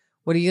house.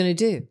 What are you going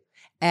to do?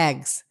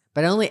 Eggs.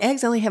 But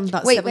eggs only have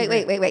about 7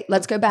 Wait.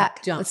 Let's go back.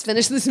 Let's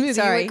finish the smoothie.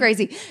 Sorry. You went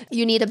crazy.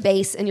 You need a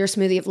base in your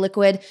smoothie of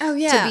liquid. Oh,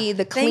 yeah. To be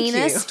the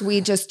cleanest,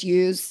 we just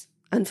use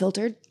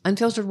unfiltered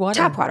water,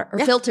 tap water, or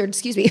filtered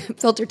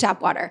tap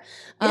water.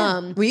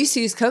 Yeah. We used to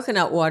use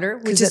coconut water,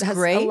 which is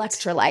great.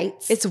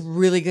 Electrolytes. It's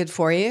really good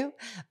for you,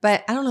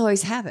 but I don't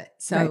always have it.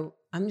 So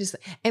I'm just,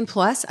 and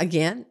plus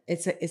again,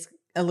 it's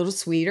a little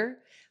sweeter.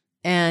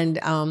 And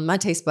my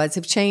taste buds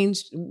have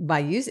changed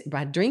by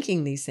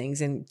drinking these things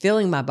and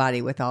filling my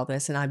body with all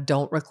this. And I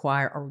don't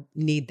require or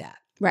need that.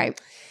 Right.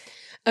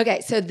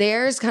 Okay. So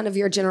there's kind of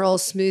your general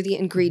smoothie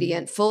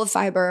ingredient, full of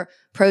fiber,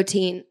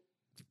 protein,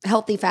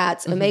 healthy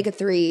fats,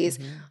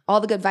 omega-3s, all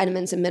the good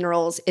vitamins and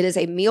minerals. It is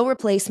a meal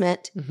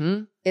replacement.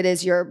 It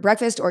is your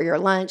breakfast or your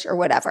lunch or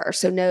whatever.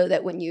 So know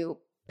that when you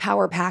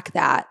power pack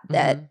that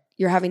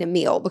you're having a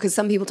meal, because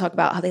some people talk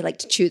about how they like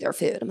to chew their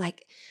food. I'm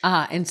like,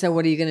 and so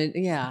what are you going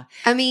to,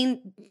 I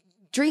mean,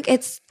 drink.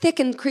 It's thick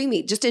and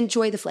creamy. Just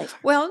enjoy the flavor.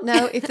 Well,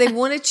 no, if they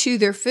want to chew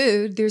their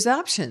food, there's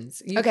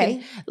options.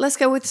 Let's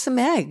go with some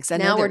eggs.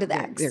 Now we're to the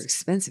eggs. They're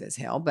expensive as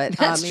hell, but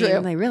That's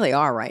true. They really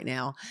are right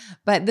now.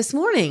 But this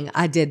morning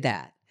I did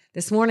that.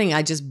 This morning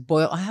I just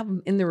I have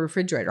them in the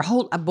refrigerator.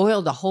 I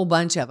boiled a whole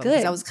bunch of them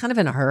because I was kind of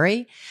in a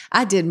hurry.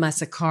 I did my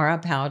Sakara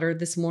powder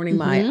this morning,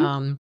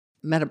 my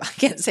I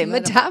can't say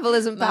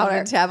metabolism powder.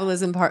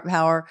 Metabolism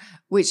power,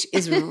 which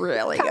is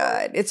really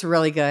good. It's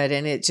really good.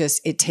 And it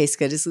tastes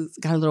good. It's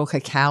got a little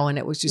cacao in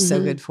it, which is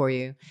so good for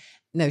you.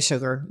 No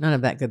sugar, none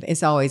of that good.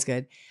 It's always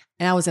good.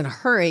 And I was in a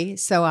hurry,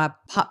 so I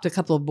popped a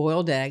couple of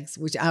boiled eggs,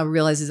 which I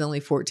realize is only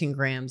 14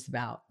 grams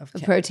of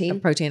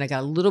protein. I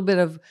got a little bit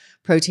of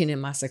protein in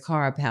my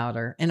Sakara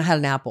powder, and I had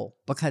an apple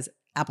because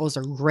apples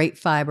are great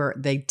fiber.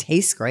 They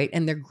taste great,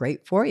 and they're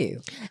great for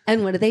you.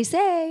 And what do they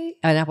say?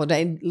 An apple a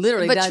day,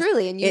 literally. But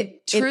truly, and you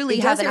truly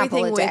have an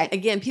apple a day.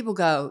 Again, people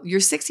go, "You're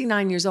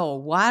 69 years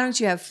old. Why don't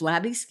you have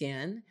flabby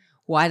skin?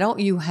 Why don't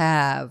you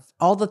have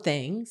all the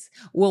things?"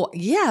 Well,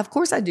 yeah, of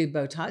course I do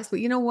Botox,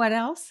 but you know what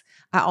else?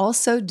 I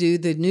also do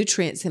the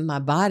nutrients in my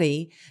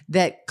body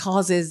that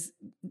causes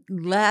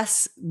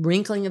less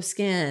wrinkling of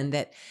skin,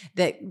 that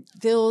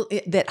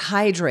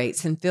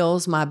hydrates and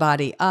fills my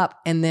body up.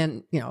 And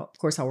then, of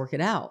course I'll work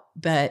it out.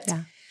 But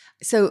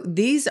so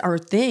these are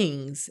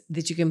things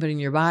that you can put in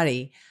your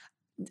body.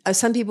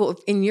 Some people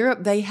in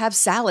Europe, they have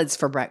salads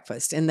for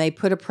breakfast and they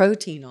put a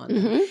protein on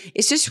them.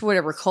 It's just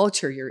whatever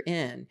culture you're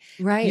in.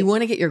 Right. You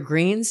want to get your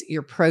greens,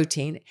 your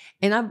protein.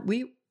 And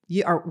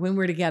when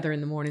we're together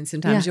in the morning,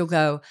 sometimes you'll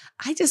go,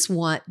 "I just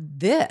want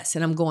this."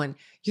 And I'm going,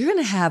 "You're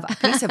going to have a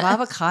piece of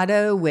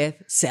avocado with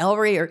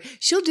celery," or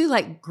she'll do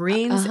like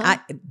greens.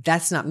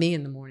 That's not me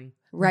in the morning.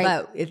 Right.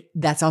 But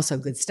that's also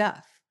good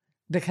stuff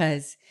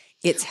because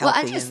it's healthy.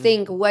 Well, I just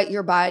think what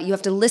your body, you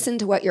have to listen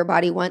to what your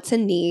body wants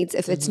and needs.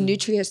 If it's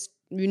nutritious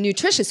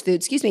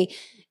food,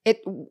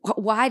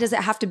 why does it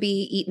have to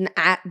be eaten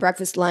at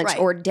breakfast, lunch,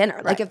 or dinner?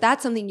 Right. Like if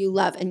that's something you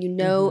love and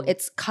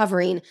it's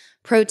covering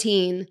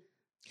protein,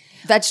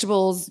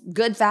 vegetables,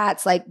 good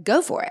fats, like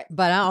go for it.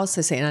 But I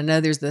also say, and I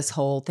know there's this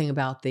whole thing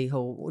about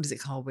what is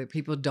it called, where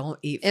people don't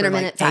eat for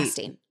intermittent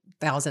fasting,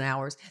 8,000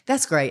 hours.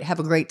 That's great.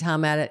 Have a great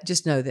time at it.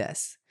 Just know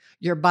this.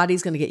 Your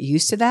body's going to get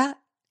used to that.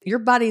 Your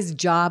body's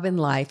job in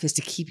life is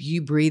to keep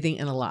you breathing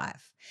and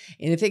alive.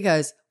 And if it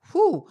goes,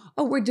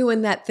 we're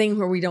doing that thing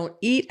where we don't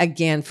eat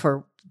again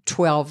for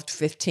 12 to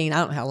 15, I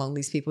don't know how long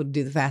these people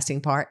do the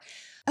fasting part.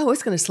 Oh,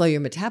 it's going to slow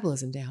your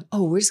metabolism down.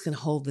 Oh, we're just going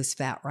to hold this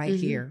fat right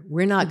here.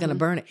 We're not going to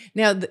burn it.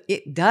 Now,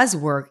 it does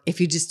work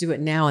if you just do it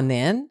now and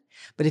then.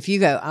 But if you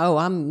go,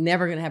 I'm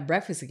never going to have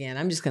breakfast again,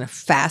 I'm just going to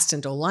fast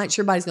until lunch,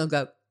 your body's going to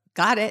go,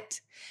 got it.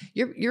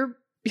 Your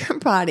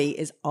body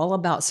is all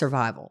about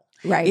survival.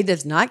 Right. It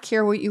does not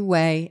care what you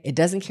weigh. It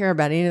doesn't care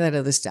about any of that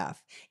other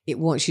stuff. It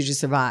wants you to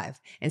survive.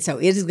 And so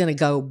it is going to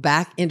go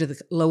back into the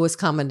lowest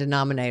common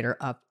denominator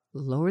of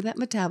lower that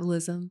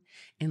metabolism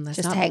and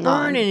let's not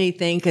burn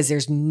anything because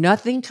there's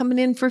nothing coming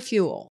in for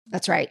fuel.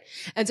 That's right.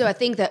 And so I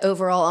think that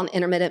overall on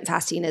intermittent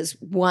fasting is,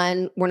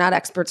 one, we're not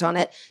experts on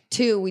it.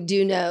 Two, we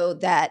do know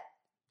that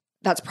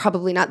that's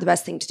probably not the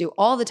best thing to do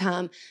all the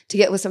time, to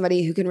get with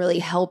somebody who can really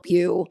help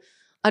you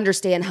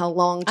understand how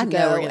long to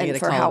go and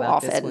for how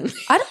often.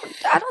 I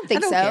don't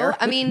think so. Care.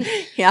 I mean,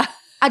 yeah.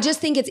 I just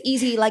think it's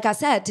easy, like I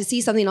said, to see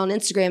something on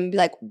Instagram and be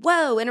like,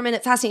 whoa,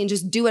 intermittent fasting, and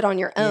just do it on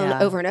your own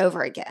over and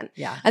over again.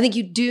 Yeah. I think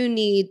you do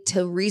need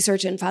to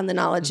research and find the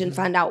knowledge and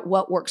find out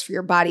what works for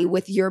your body,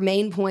 with your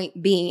main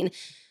point being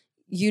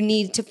you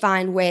need to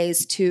find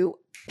ways to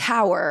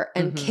power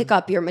and kick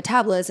up your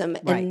metabolism,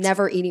 and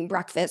never eating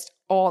breakfast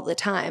all the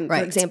time, for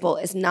example,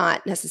 is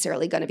not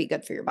necessarily going to be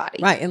good for your body.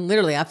 Right. And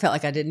literally, I felt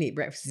like I didn't eat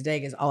breakfast today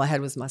because all I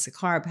had was my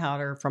Sakara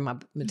powder from my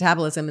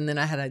metabolism. And then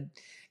I had a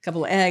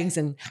couple of eggs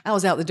and I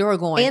was out the door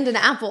going, and an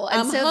apple.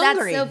 And so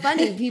hungry. That's so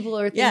funny. People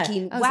are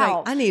thinking,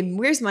 wow, like,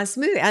 where's my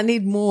smoothie? I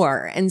need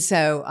more. And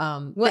so,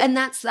 and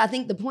that's, I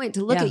think, the point,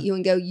 to look at you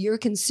and go, you're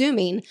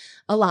consuming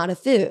a lot of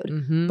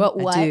food, but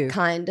what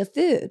kind of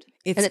food?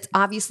 And it's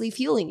obviously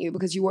fueling you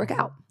because you work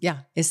out. Yeah.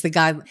 It's the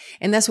guide.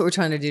 And that's what we're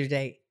trying to do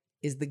today,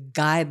 is the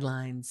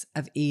guidelines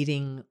of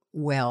eating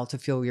well to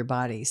fuel your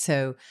body.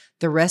 So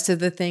the rest of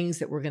the things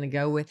that we're going to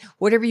go with,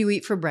 whatever you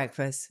eat for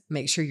breakfast,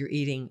 make sure you're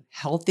eating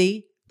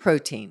healthy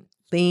protein,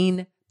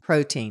 lean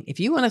protein. If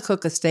you want to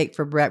cook a steak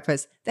for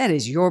breakfast, that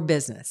is your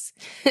business.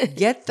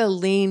 Get the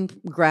lean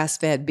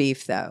grass-fed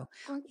beef though.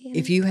 Oh, yeah.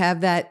 If you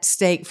have that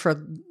steak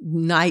for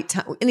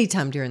nighttime,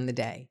 anytime during the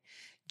day,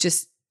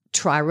 just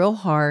try real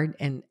hard.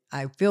 And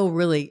I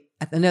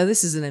know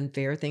this is an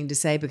unfair thing to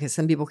say because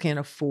some people can't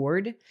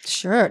afford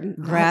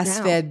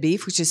grass-fed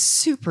beef, which is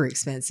super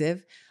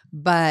expensive.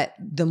 But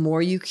the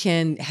more you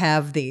can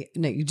have if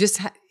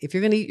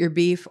you're going to eat your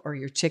beef or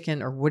your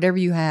chicken or whatever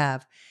you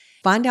have,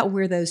 find out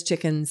where those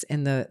chickens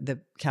and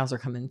the cows are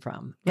coming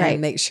from, and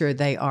make sure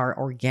they are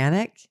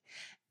organic.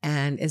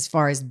 And as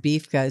far as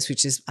beef goes,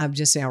 I'm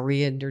just now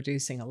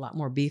reintroducing a lot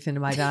more beef into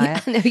my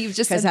diet. I know you've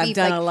just, because I've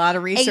done a lot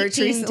of research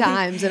 18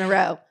 times in a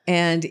row.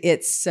 And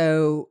it's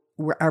so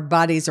our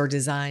bodies are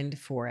designed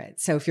for it.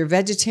 So if you're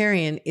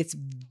vegetarian, it's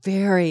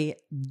very,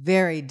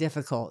 very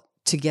difficult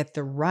to get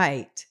the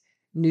right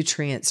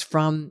nutrients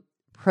from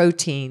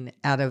protein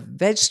out of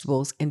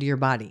vegetables into your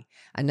body.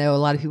 I know a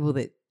lot of people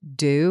that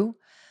do,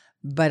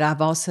 but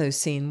I've also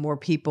seen more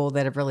people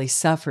that have really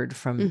suffered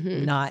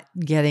from not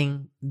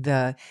getting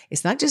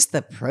it's not just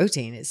the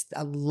protein, it's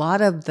a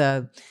lot of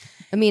the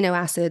amino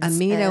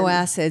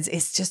acids.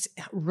 It's just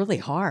really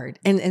hard.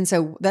 And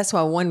so that's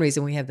why one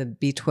reason we have the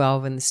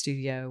B12 in the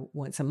studio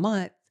once a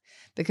month,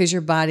 because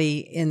your body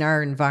in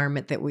our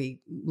environment that we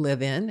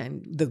live in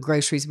and the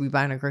groceries we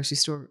buy in a grocery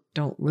store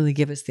don't really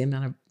give us the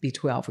amount of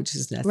B12, which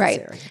is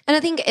necessary. Right. And I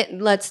think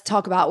let's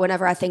talk about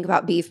whenever I think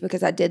about beef,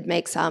 because I did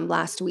make some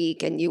last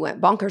week and you went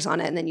bonkers on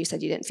it and then you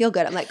said you didn't feel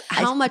good. I'm like,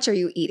 how much are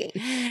you eating?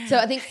 So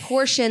I think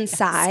portion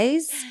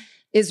size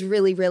is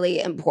really, really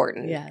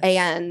important. Yes.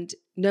 And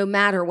no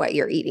matter what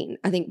you're eating,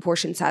 I think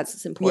portion size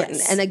is important.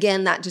 Yes. And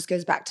again, that just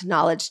goes back to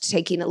knowledge,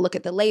 taking a look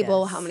at the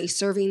label, Yes. how many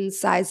serving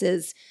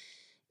sizes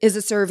is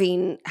a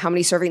serving, how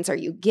many servings are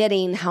you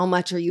getting, how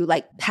much are you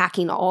like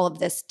packing all of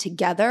this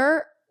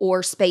together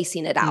or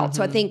spacing it out.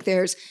 So I think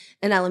there's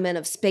an element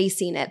of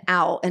spacing it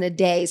out in a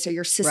day so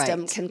your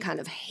system can kind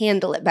of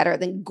handle it better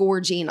than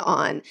gorging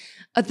on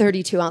a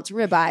 32-ounce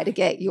ribeye to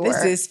get your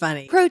This is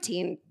funny.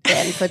 protein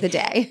in for the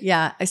day.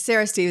 Yeah.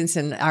 Sarah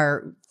Stevenson,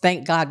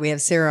 thank God we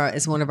have Sarah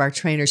as one of our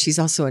trainers. She's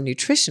also a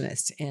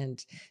nutritionist.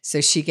 And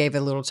so she gave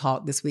a little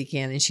talk this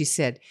weekend and she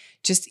said,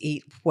 just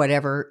eat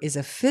whatever is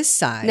a fist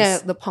size. No,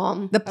 the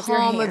palm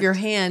of your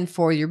hand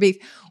for your beef.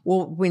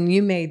 Well, when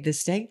you made the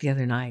steak the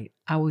other night,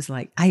 I was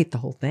like, I ate the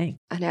whole thing.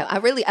 I know.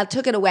 I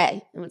took it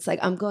away. And it's like,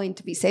 I'm going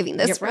to be saving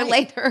this for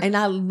later. And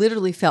I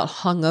literally felt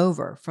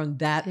hungover from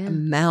that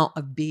amount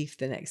of beef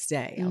the next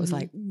day. I was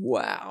like,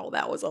 wow,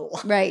 that was a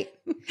lot. Right.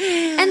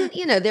 And,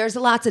 there's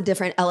lots of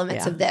different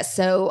elements of this.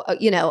 So,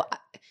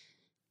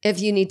 if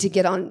you need to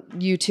get on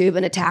YouTube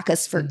and attack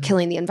us for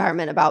killing the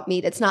environment about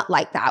meat, it's not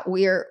like that.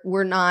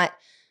 We're not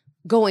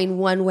going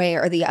one way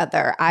or the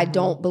other. I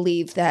don't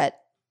believe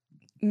that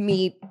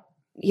meat,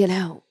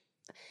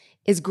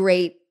 is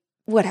great.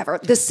 Whatever.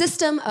 The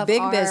system of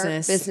our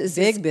businesses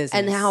big business,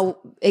 and how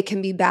it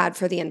can be bad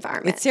for the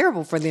environment. It's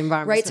terrible for the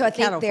environment. Right. So I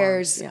think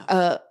there's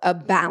a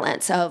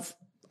balance of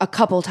a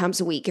couple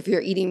times a week. If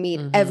you're eating meat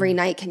every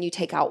night, can you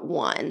take out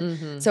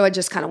one? So I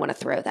just kind of want to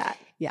throw that.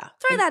 Yeah.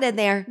 Throw that in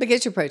there. But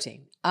get your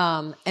protein.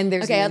 And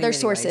there's other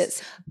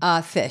sources.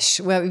 Fish.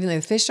 Well, even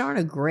though fish aren't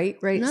a great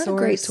source. Not a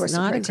great source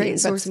of protein,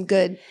 but some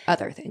good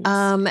other things.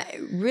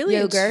 Really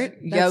yogurt.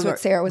 That's what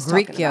Sarah was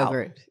talking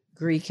about.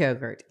 Greek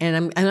yogurt. And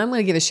I'm going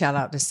to give a shout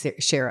out to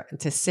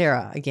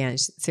Sarah again,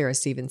 Sarah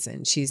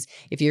Stevenson.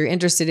 If you're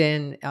interested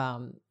in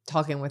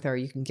talking with her,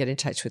 you can get in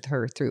touch with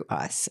her through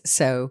us.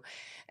 So,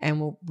 and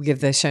we'll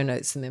give the show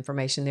notes some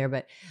information there.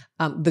 But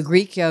the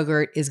Greek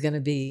yogurt is going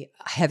to be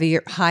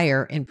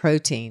higher in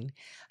protein.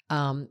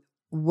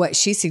 What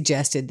she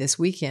suggested this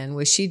weekend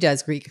was she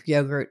does Greek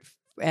yogurt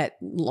at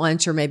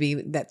lunch or maybe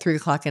that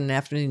 3:00 in the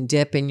afternoon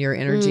dip in your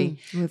energy.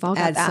 We've all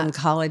got add that. some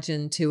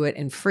collagen to it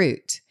and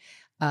fruit.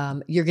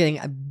 You're getting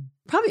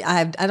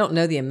I don't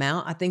know the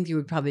amount. I think you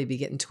would probably be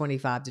getting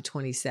 25 to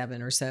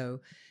 27 or so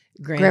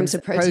grams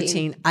of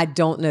protein. I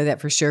don't know that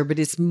for sure, but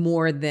it's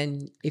more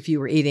than if you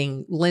were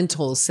eating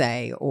lentils,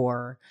 say,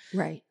 or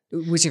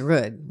which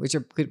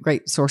are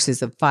great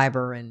sources of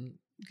fiber and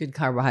good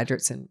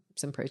carbohydrates and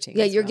some protein.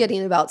 Yeah, you're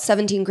getting about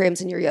 17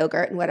 grams in your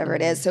yogurt and whatever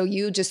it is. So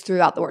you just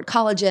threw out the word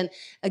collagen.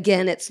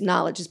 Again, it's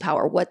knowledge is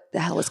power. What the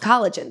hell is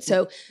collagen?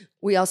 So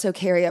we also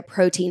carry a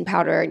protein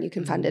powder, and you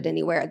can find it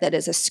anywhere, that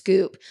is a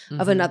scoop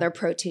of another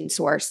protein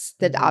source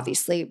that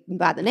obviously,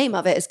 by the name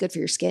of it, is good for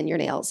your skin, your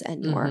nails,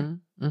 and your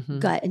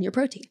gut and your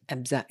protein.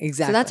 Exactly.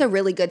 So that's a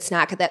really good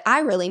snack that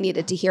I really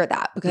needed to hear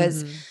that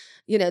because,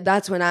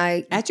 that's when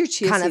I at your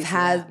kind of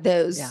had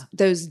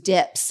those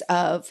dips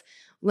of,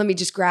 let me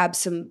just grab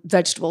some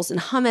vegetables and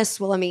hummus.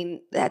 Well, I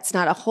mean, that's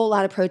not a whole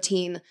lot of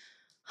protein.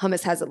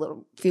 Hummus has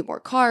few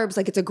more carbs.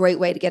 Like, it's a great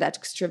way to get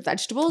extra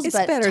vegetables. It's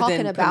but better talking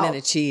than about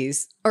pimento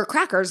cheese or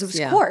crackers, of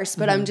course.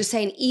 But I'm just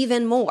saying,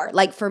 even more.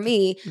 Like, for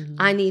me,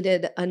 I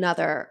needed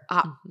another,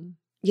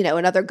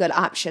 another good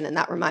option, and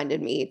that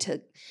reminded me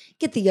to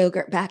get the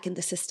yogurt back in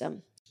the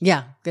system.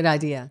 Yeah, good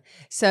idea.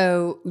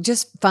 So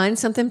just find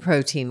something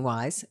protein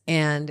wise,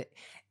 and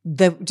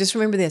just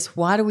remember this.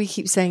 Why do we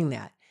keep saying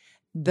that?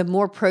 The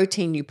more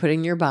protein you put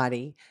in your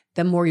body,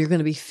 the more you're going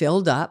to be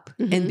filled up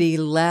and be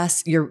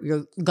less.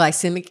 Your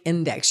glycemic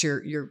index,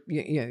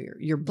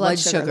 your blood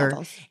sugar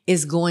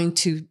is going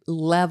to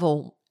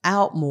level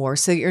out more,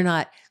 so you're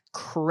not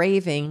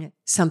craving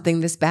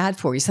something that's bad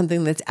for you,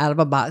 something that's out of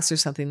a box or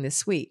something that's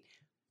sweet.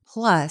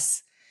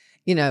 Plus,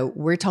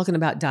 we're talking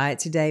about diet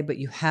today, but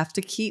you have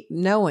to keep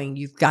knowing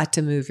you've got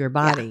to move your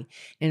body.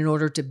 Yeah. In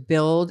order to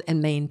build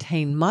and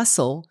maintain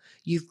muscle,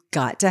 you've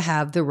got to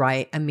have the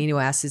right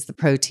amino acids, the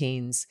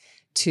proteins,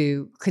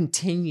 to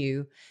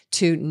continue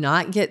to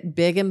not get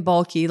big and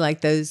bulky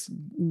like those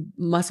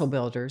muscle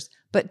builders,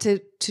 but to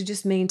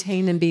just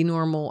maintain and be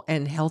normal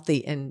and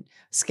healthy. And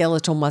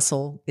skeletal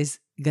muscle is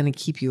going to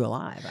keep you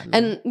alive. I mean,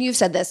 and you've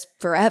said this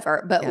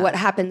forever, but what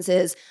happens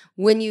is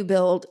when you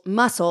build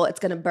muscle, it's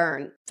going to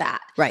burn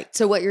fat. Right.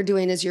 So what you're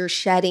doing is you're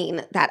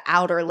shedding that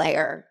outer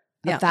layer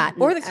of fat.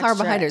 Or the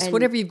carbohydrates,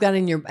 whatever you've got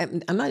in your,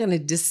 I'm not going to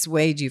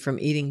dissuade you from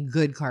eating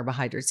good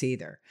carbohydrates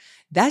either.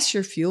 That's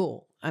your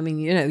fuel. I mean,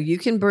 you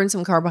can burn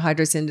some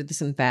carbohydrates into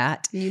some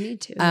fat. You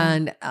need to.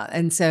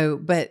 And so,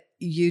 but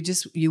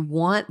you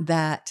want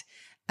that.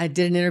 I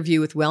did an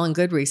interview with Well and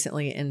Good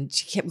recently, and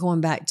she kept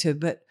going back to,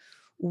 but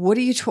what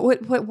do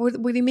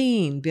you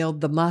mean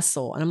build the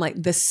muscle? And I'm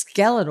like, the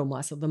skeletal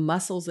muscle, the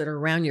muscles that are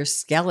around your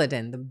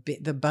skeleton,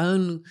 the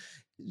bone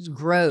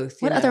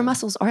growth. What other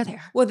muscles are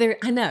there? Well,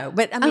 I know,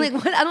 but I mean,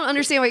 I don't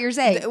understand what you're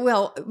saying.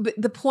 But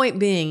the point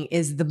being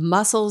is the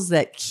muscles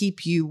that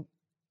keep you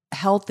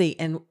healthy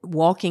and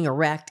walking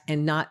erect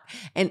and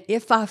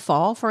if I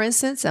fall, for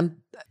instance,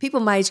 people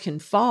my age can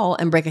fall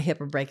and break a hip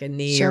or break a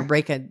knee or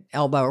break an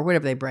elbow or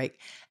whatever they break.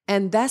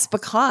 And that's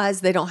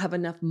because they don't have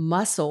enough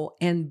muscle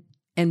and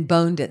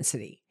bone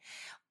density,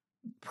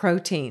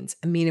 proteins,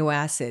 amino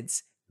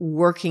acids,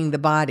 working the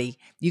body.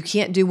 You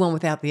can't do one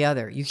without the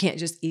other. You can't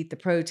just eat the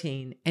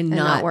protein and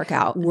not work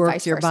out,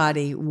 work your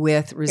body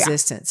with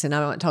resistance. And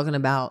I'm not talking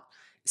about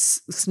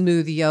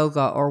smooth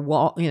yoga or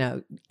walk.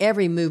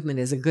 Every movement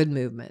is a good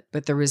movement,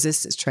 but the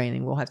resistance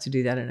training, we'll have to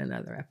do that in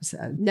another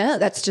episode. No,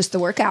 that's just the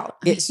workout.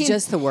 It's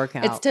just the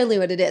workout. It's totally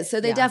what it is.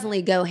 So they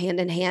definitely go hand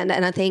in hand.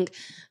 And I think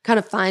kind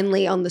of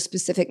finally on the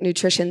specific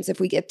nutritions, if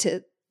we get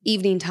to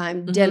evening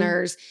time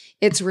dinners,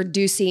 it's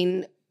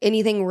reducing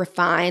anything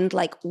refined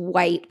like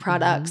white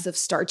products of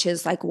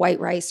starches like white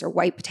rice or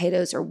white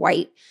potatoes or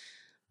white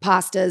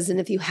pastas. And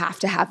if you have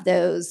to have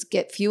those,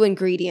 get few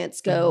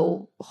ingredients,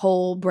 go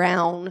whole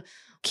brown.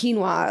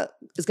 Quinoa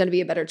is going to be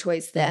a better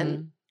choice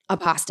than a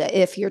pasta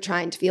if you're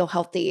trying to feel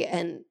healthy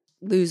and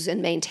lose and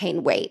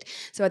maintain weight.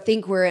 So I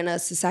think we're in a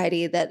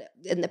society that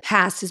in the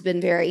past has been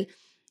very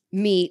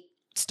meat,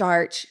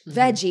 starch,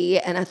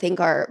 veggie. And I think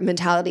our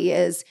mentality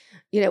is,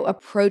 a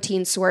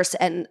protein source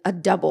and a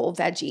double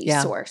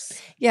veggie source.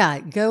 Yeah.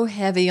 Go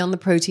heavy on the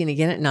protein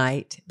again at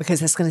night because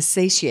that's going to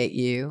satiate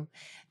you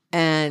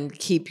and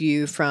keep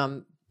you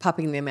from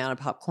popping the amount of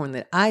popcorn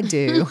that I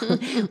do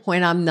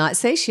when I'm not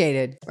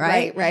satiated,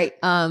 right? Right.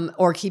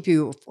 Or keep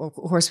you, of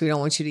course, we don't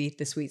want you to eat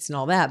the sweets and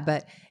all that,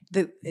 but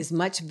as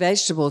much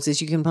vegetables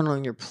as you can put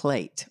on your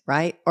plate,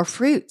 right? Or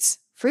fruits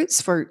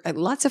for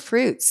lots of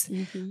fruits,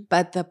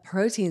 but the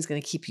protein is going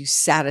to keep you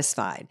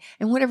satisfied.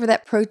 And whatever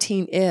that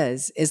protein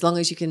is, as long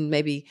as you can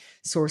maybe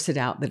source it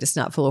out that it's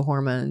not full of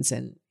hormones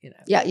and,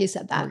 Yeah, you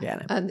said that.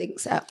 Organic. I think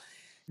so.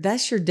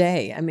 That's your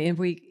day. I mean,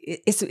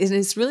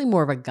 it's really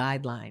more of a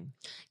guideline.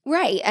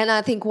 Right. And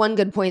I think one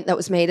good point that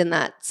was made in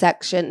that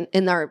section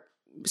in our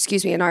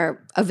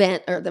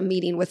event or the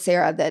meeting with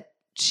Sarah that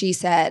she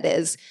said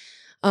is,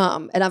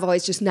 and I've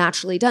always just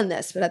naturally done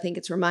this, but I think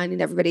it's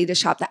reminding everybody to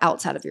shop the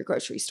outside of your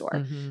grocery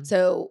store.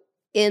 So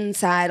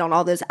inside on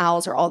all those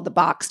aisles are all the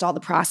boxed, all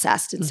the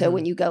processed. And so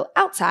when you go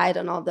outside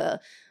on all the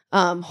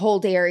whole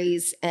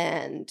dairies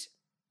and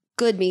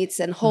good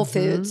meats and whole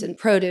foods and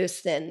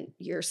produce, then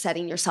you're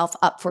setting yourself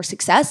up for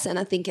success. And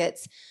I think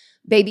it's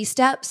baby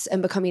steps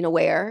and becoming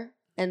aware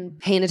and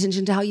paying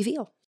attention to how you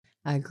feel.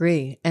 I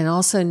agree. And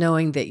also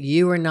knowing that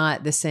you are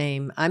not the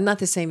same. I'm not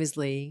the same as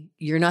Lee.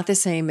 You're not the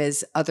same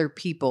as other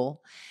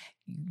people.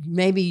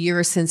 Maybe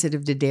you're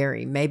sensitive to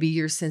dairy. Maybe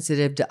you're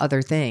sensitive to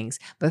other things,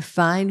 but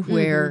find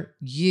where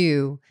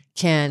you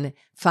can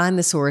find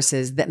the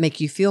sources that make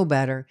you feel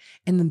better.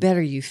 And the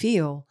better you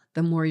feel,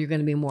 the more you're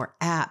going to be more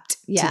apt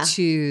to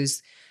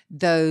choose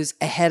those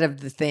ahead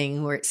of the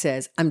thing where it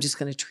says, I'm just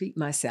going to treat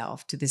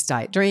myself to this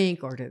diet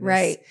drink or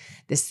to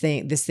this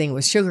thing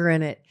with sugar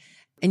in it.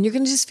 And you're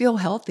going to just feel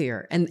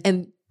healthier.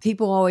 And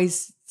people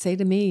always say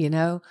to me,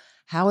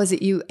 how is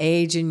it you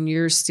age and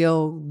you're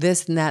still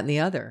this and that and the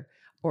other?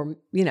 Or,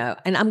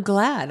 and I'm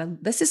glad. A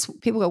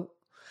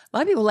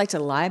lot of people like to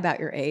lie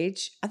about your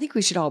age. I think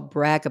we should all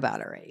brag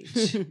about our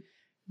age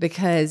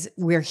because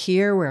we're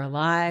here, we're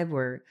alive,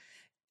 you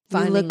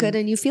look good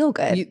and you feel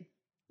good.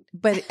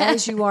 But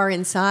as you are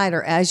inside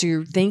or as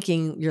you're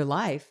thinking your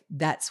life,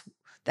 that's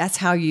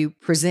how you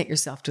present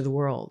yourself to the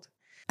world.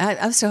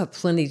 I still have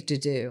plenty to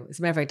do. As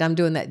a matter of fact, I'm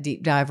doing that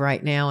deep dive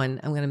right now, and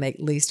I'm going to make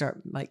Lee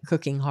start like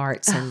cooking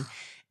hearts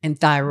and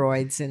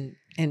thyroids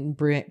and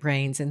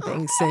brains and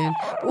things soon.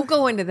 We'll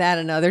go into that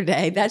another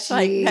day. That's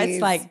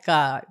like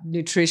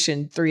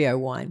nutrition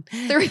 301.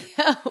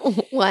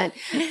 301.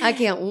 I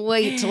can't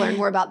wait to learn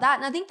more about that.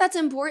 And I think that's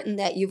important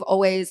that you've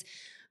always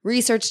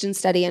researched and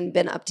studied and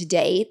been up to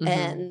date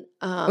and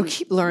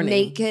keep learning.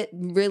 Make it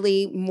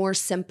really more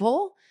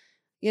simple,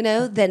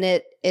 than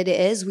it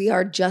is. We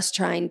are just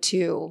trying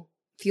to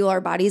fuel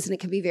our bodies, and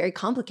it can be very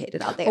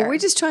complicated out there. Well, we're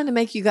just trying to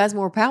make you guys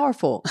more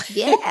powerful.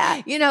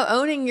 Yeah.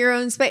 Owning your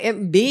own space,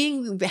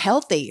 being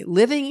healthy,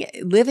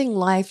 living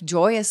life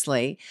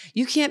joyously.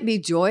 You can't be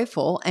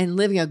joyful and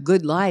living a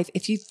good life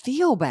if you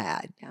feel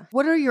bad. Yeah.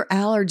 What are your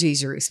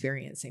allergies you're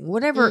experiencing?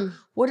 What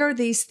are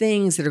these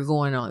things that are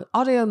going on?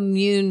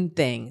 Autoimmune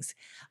things.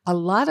 A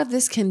lot of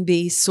this can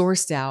be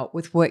sourced out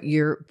with what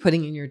you're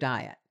putting in your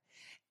diet.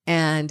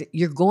 and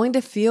you're going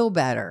to feel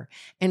better.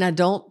 And I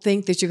don't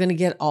think that you're going to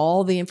get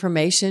all the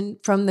information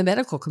from the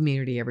medical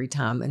community every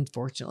time,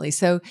 unfortunately.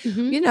 So,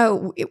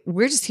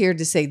 we're just here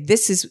to say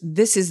this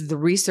is the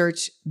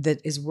research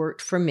that has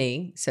worked for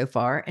me so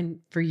far and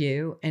for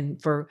you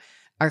and for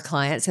our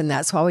clients. And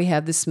that's why we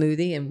have the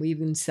smoothie, and we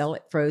even sell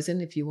it frozen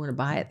if you want to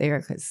buy it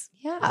there.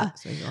 Well,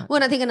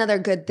 and I think another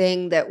good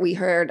thing that we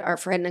heard our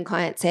friend and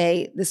client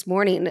say this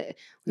morning,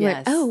 we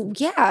went, oh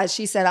yeah.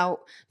 She said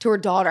to her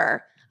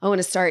daughter, I want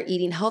to start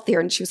eating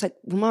healthier. And she was like,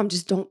 well, Mom,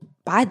 just don't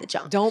buy the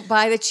junk. Don't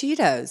buy the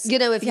Cheetos.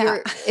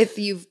 If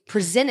you've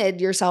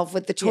presented yourself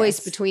with the choice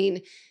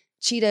between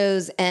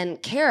Cheetos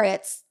and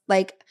carrots,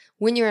 like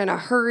when you're in a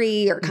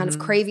hurry or kind of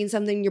craving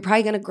something, you're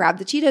probably going to grab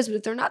the Cheetos, but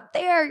if they're not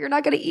there, you're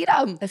not going to eat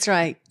them. That's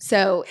right.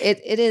 So it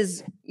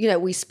is,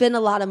 we spend a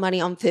lot of money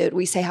on food.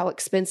 We say how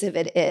expensive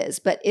it is,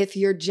 but if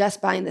you're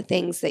just buying the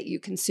things that you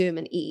consume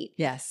and eat,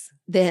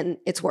 then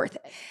it's worth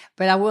it.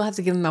 But I will have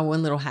to give them my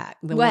one little hack.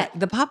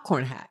 The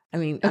popcorn hack. I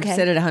mean, I've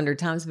said it 100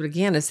 times, but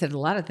again, I've said a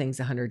lot of things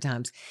 100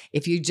 times.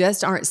 If you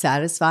just aren't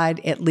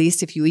satisfied, at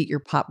least if you eat your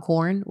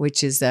popcorn,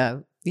 which is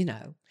a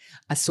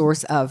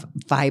source of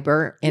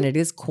fiber, and it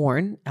is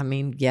corn. I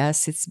mean,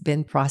 yes, it's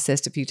been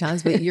processed a few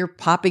times, but you're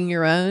popping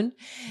your own,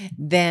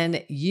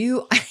 then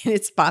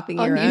it's popping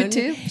your own. On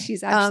YouTube,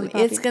 she's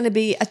actually it's going to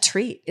be a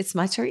treat. It's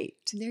my treat.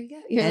 There you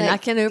go. I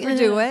can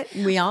overdo it.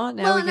 We all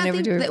know we can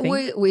overdo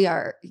it. We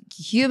are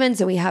humans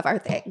and we have our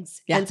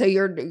things. Yeah. And so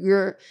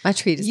you're my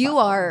treat is you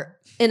are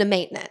in a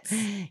maintenance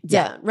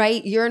zone,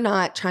 right? You're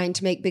not trying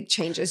to make big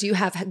changes. You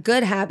have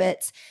good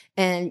habits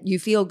and you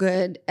feel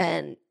good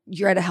and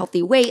you're at a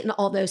healthy weight and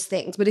all those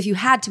things. But if you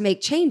had to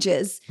make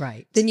changes,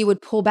 then you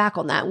would pull back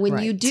on that. When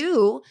we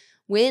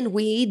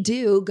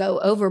do go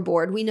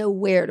overboard, we know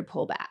where to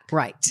pull back.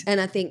 Right. And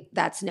I think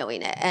that's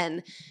knowing it.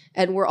 And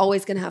we're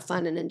always going to have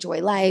fun and enjoy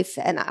life.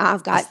 And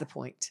I've got that's the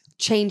point.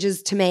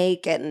 Changes to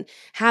make and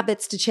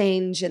habits to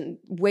change and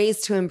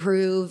ways to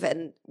improve.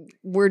 And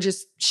we're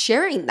just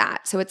sharing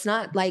that. So it's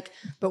not like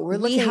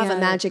we have a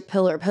magic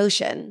pill or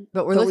potion.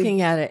 But we're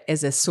looking at it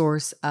as a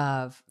source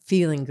of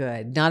feeling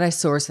good, not a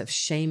source of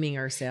shaming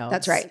ourselves.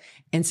 That's right.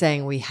 And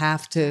saying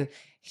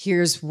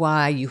here's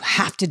why you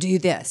have to do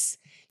this.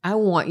 I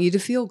want you to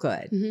feel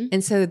good. Mm-hmm.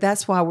 And so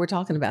that's why we're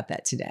talking about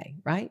that today,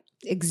 right?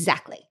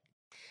 Exactly.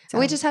 So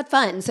we just had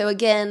fun. So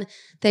again,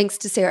 thanks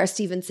to Sarah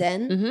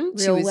Stevenson,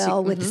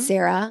 with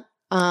Sarah.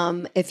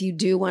 If you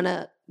do want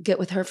to get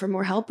with her for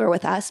more help or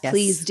with us,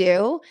 please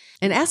do.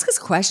 And ask us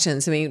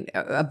questions,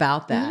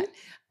 about that.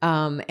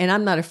 Mm-hmm. And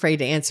I'm not afraid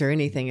to answer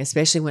anything,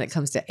 especially when it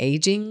comes to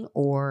aging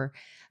or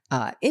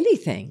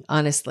anything,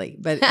 honestly.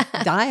 But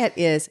diet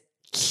is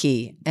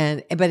key.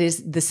 But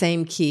it's the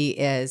same key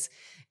as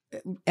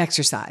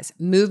exercise.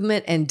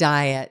 Movement and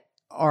diet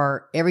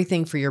are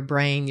everything for your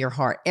brain, your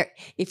heart.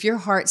 If your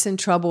heart's in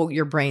trouble,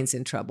 your brain's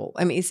in trouble.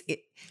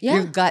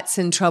 Your gut's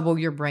in trouble,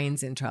 your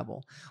brain's in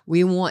trouble.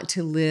 We want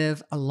to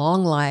live a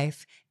long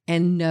life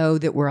and know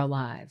that we're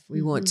alive.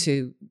 We want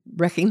to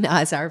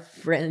recognize our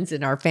friends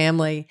and our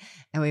family,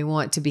 and we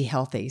want to be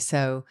healthy.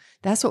 So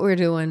that's what we're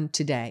doing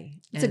today.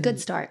 It's a good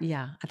start.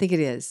 Yeah, I think it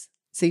is.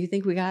 So you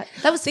think that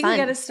was fun? We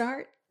got to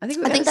start? I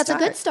think that's a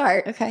good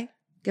start. Okay.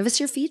 Give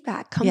us your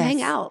feedback. Come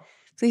hang out.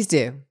 Please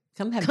do.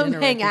 Come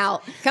hang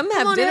out. Come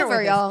have dinner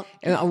with y'all.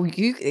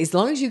 As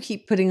long as you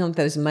keep putting on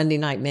those Monday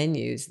night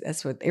menus,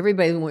 that's what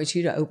everybody wants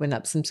you to open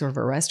up some sort of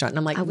a restaurant. And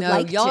I'm like, no,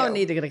 y'all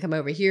need to come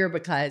over here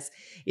because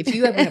if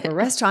you open up a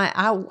restaurant,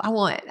 I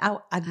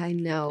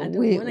know.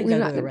 We're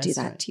not going to do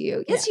that to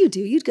you. Yes, you do.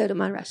 You'd go to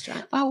my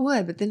restaurant. I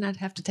would, but then I'd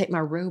have to take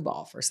my robe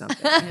off or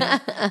something.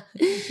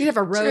 You'd have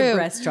a robe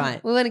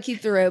restaurant. We want to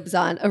keep the robes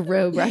on. A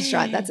robe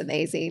restaurant. That's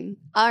amazing.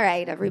 All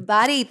right,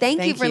 everybody.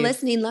 Thank you for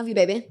listening. Love you,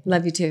 baby.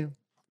 Love you too.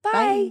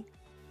 Bye.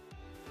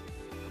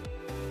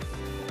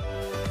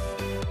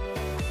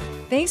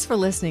 Thanks for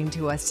listening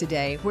to us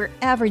today,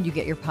 wherever you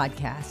get your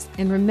podcasts.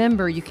 And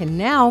remember, you can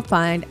now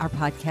find our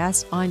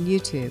podcast on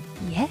YouTube.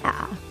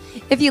 Yeah.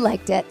 If you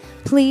liked it,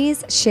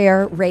 please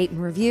share, rate,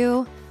 and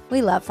review.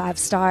 We love 5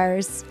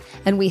 stars.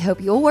 And we hope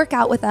you'll work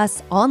out with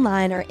us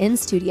online or in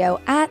studio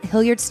at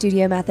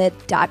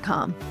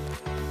HilliardStudioMethod.com.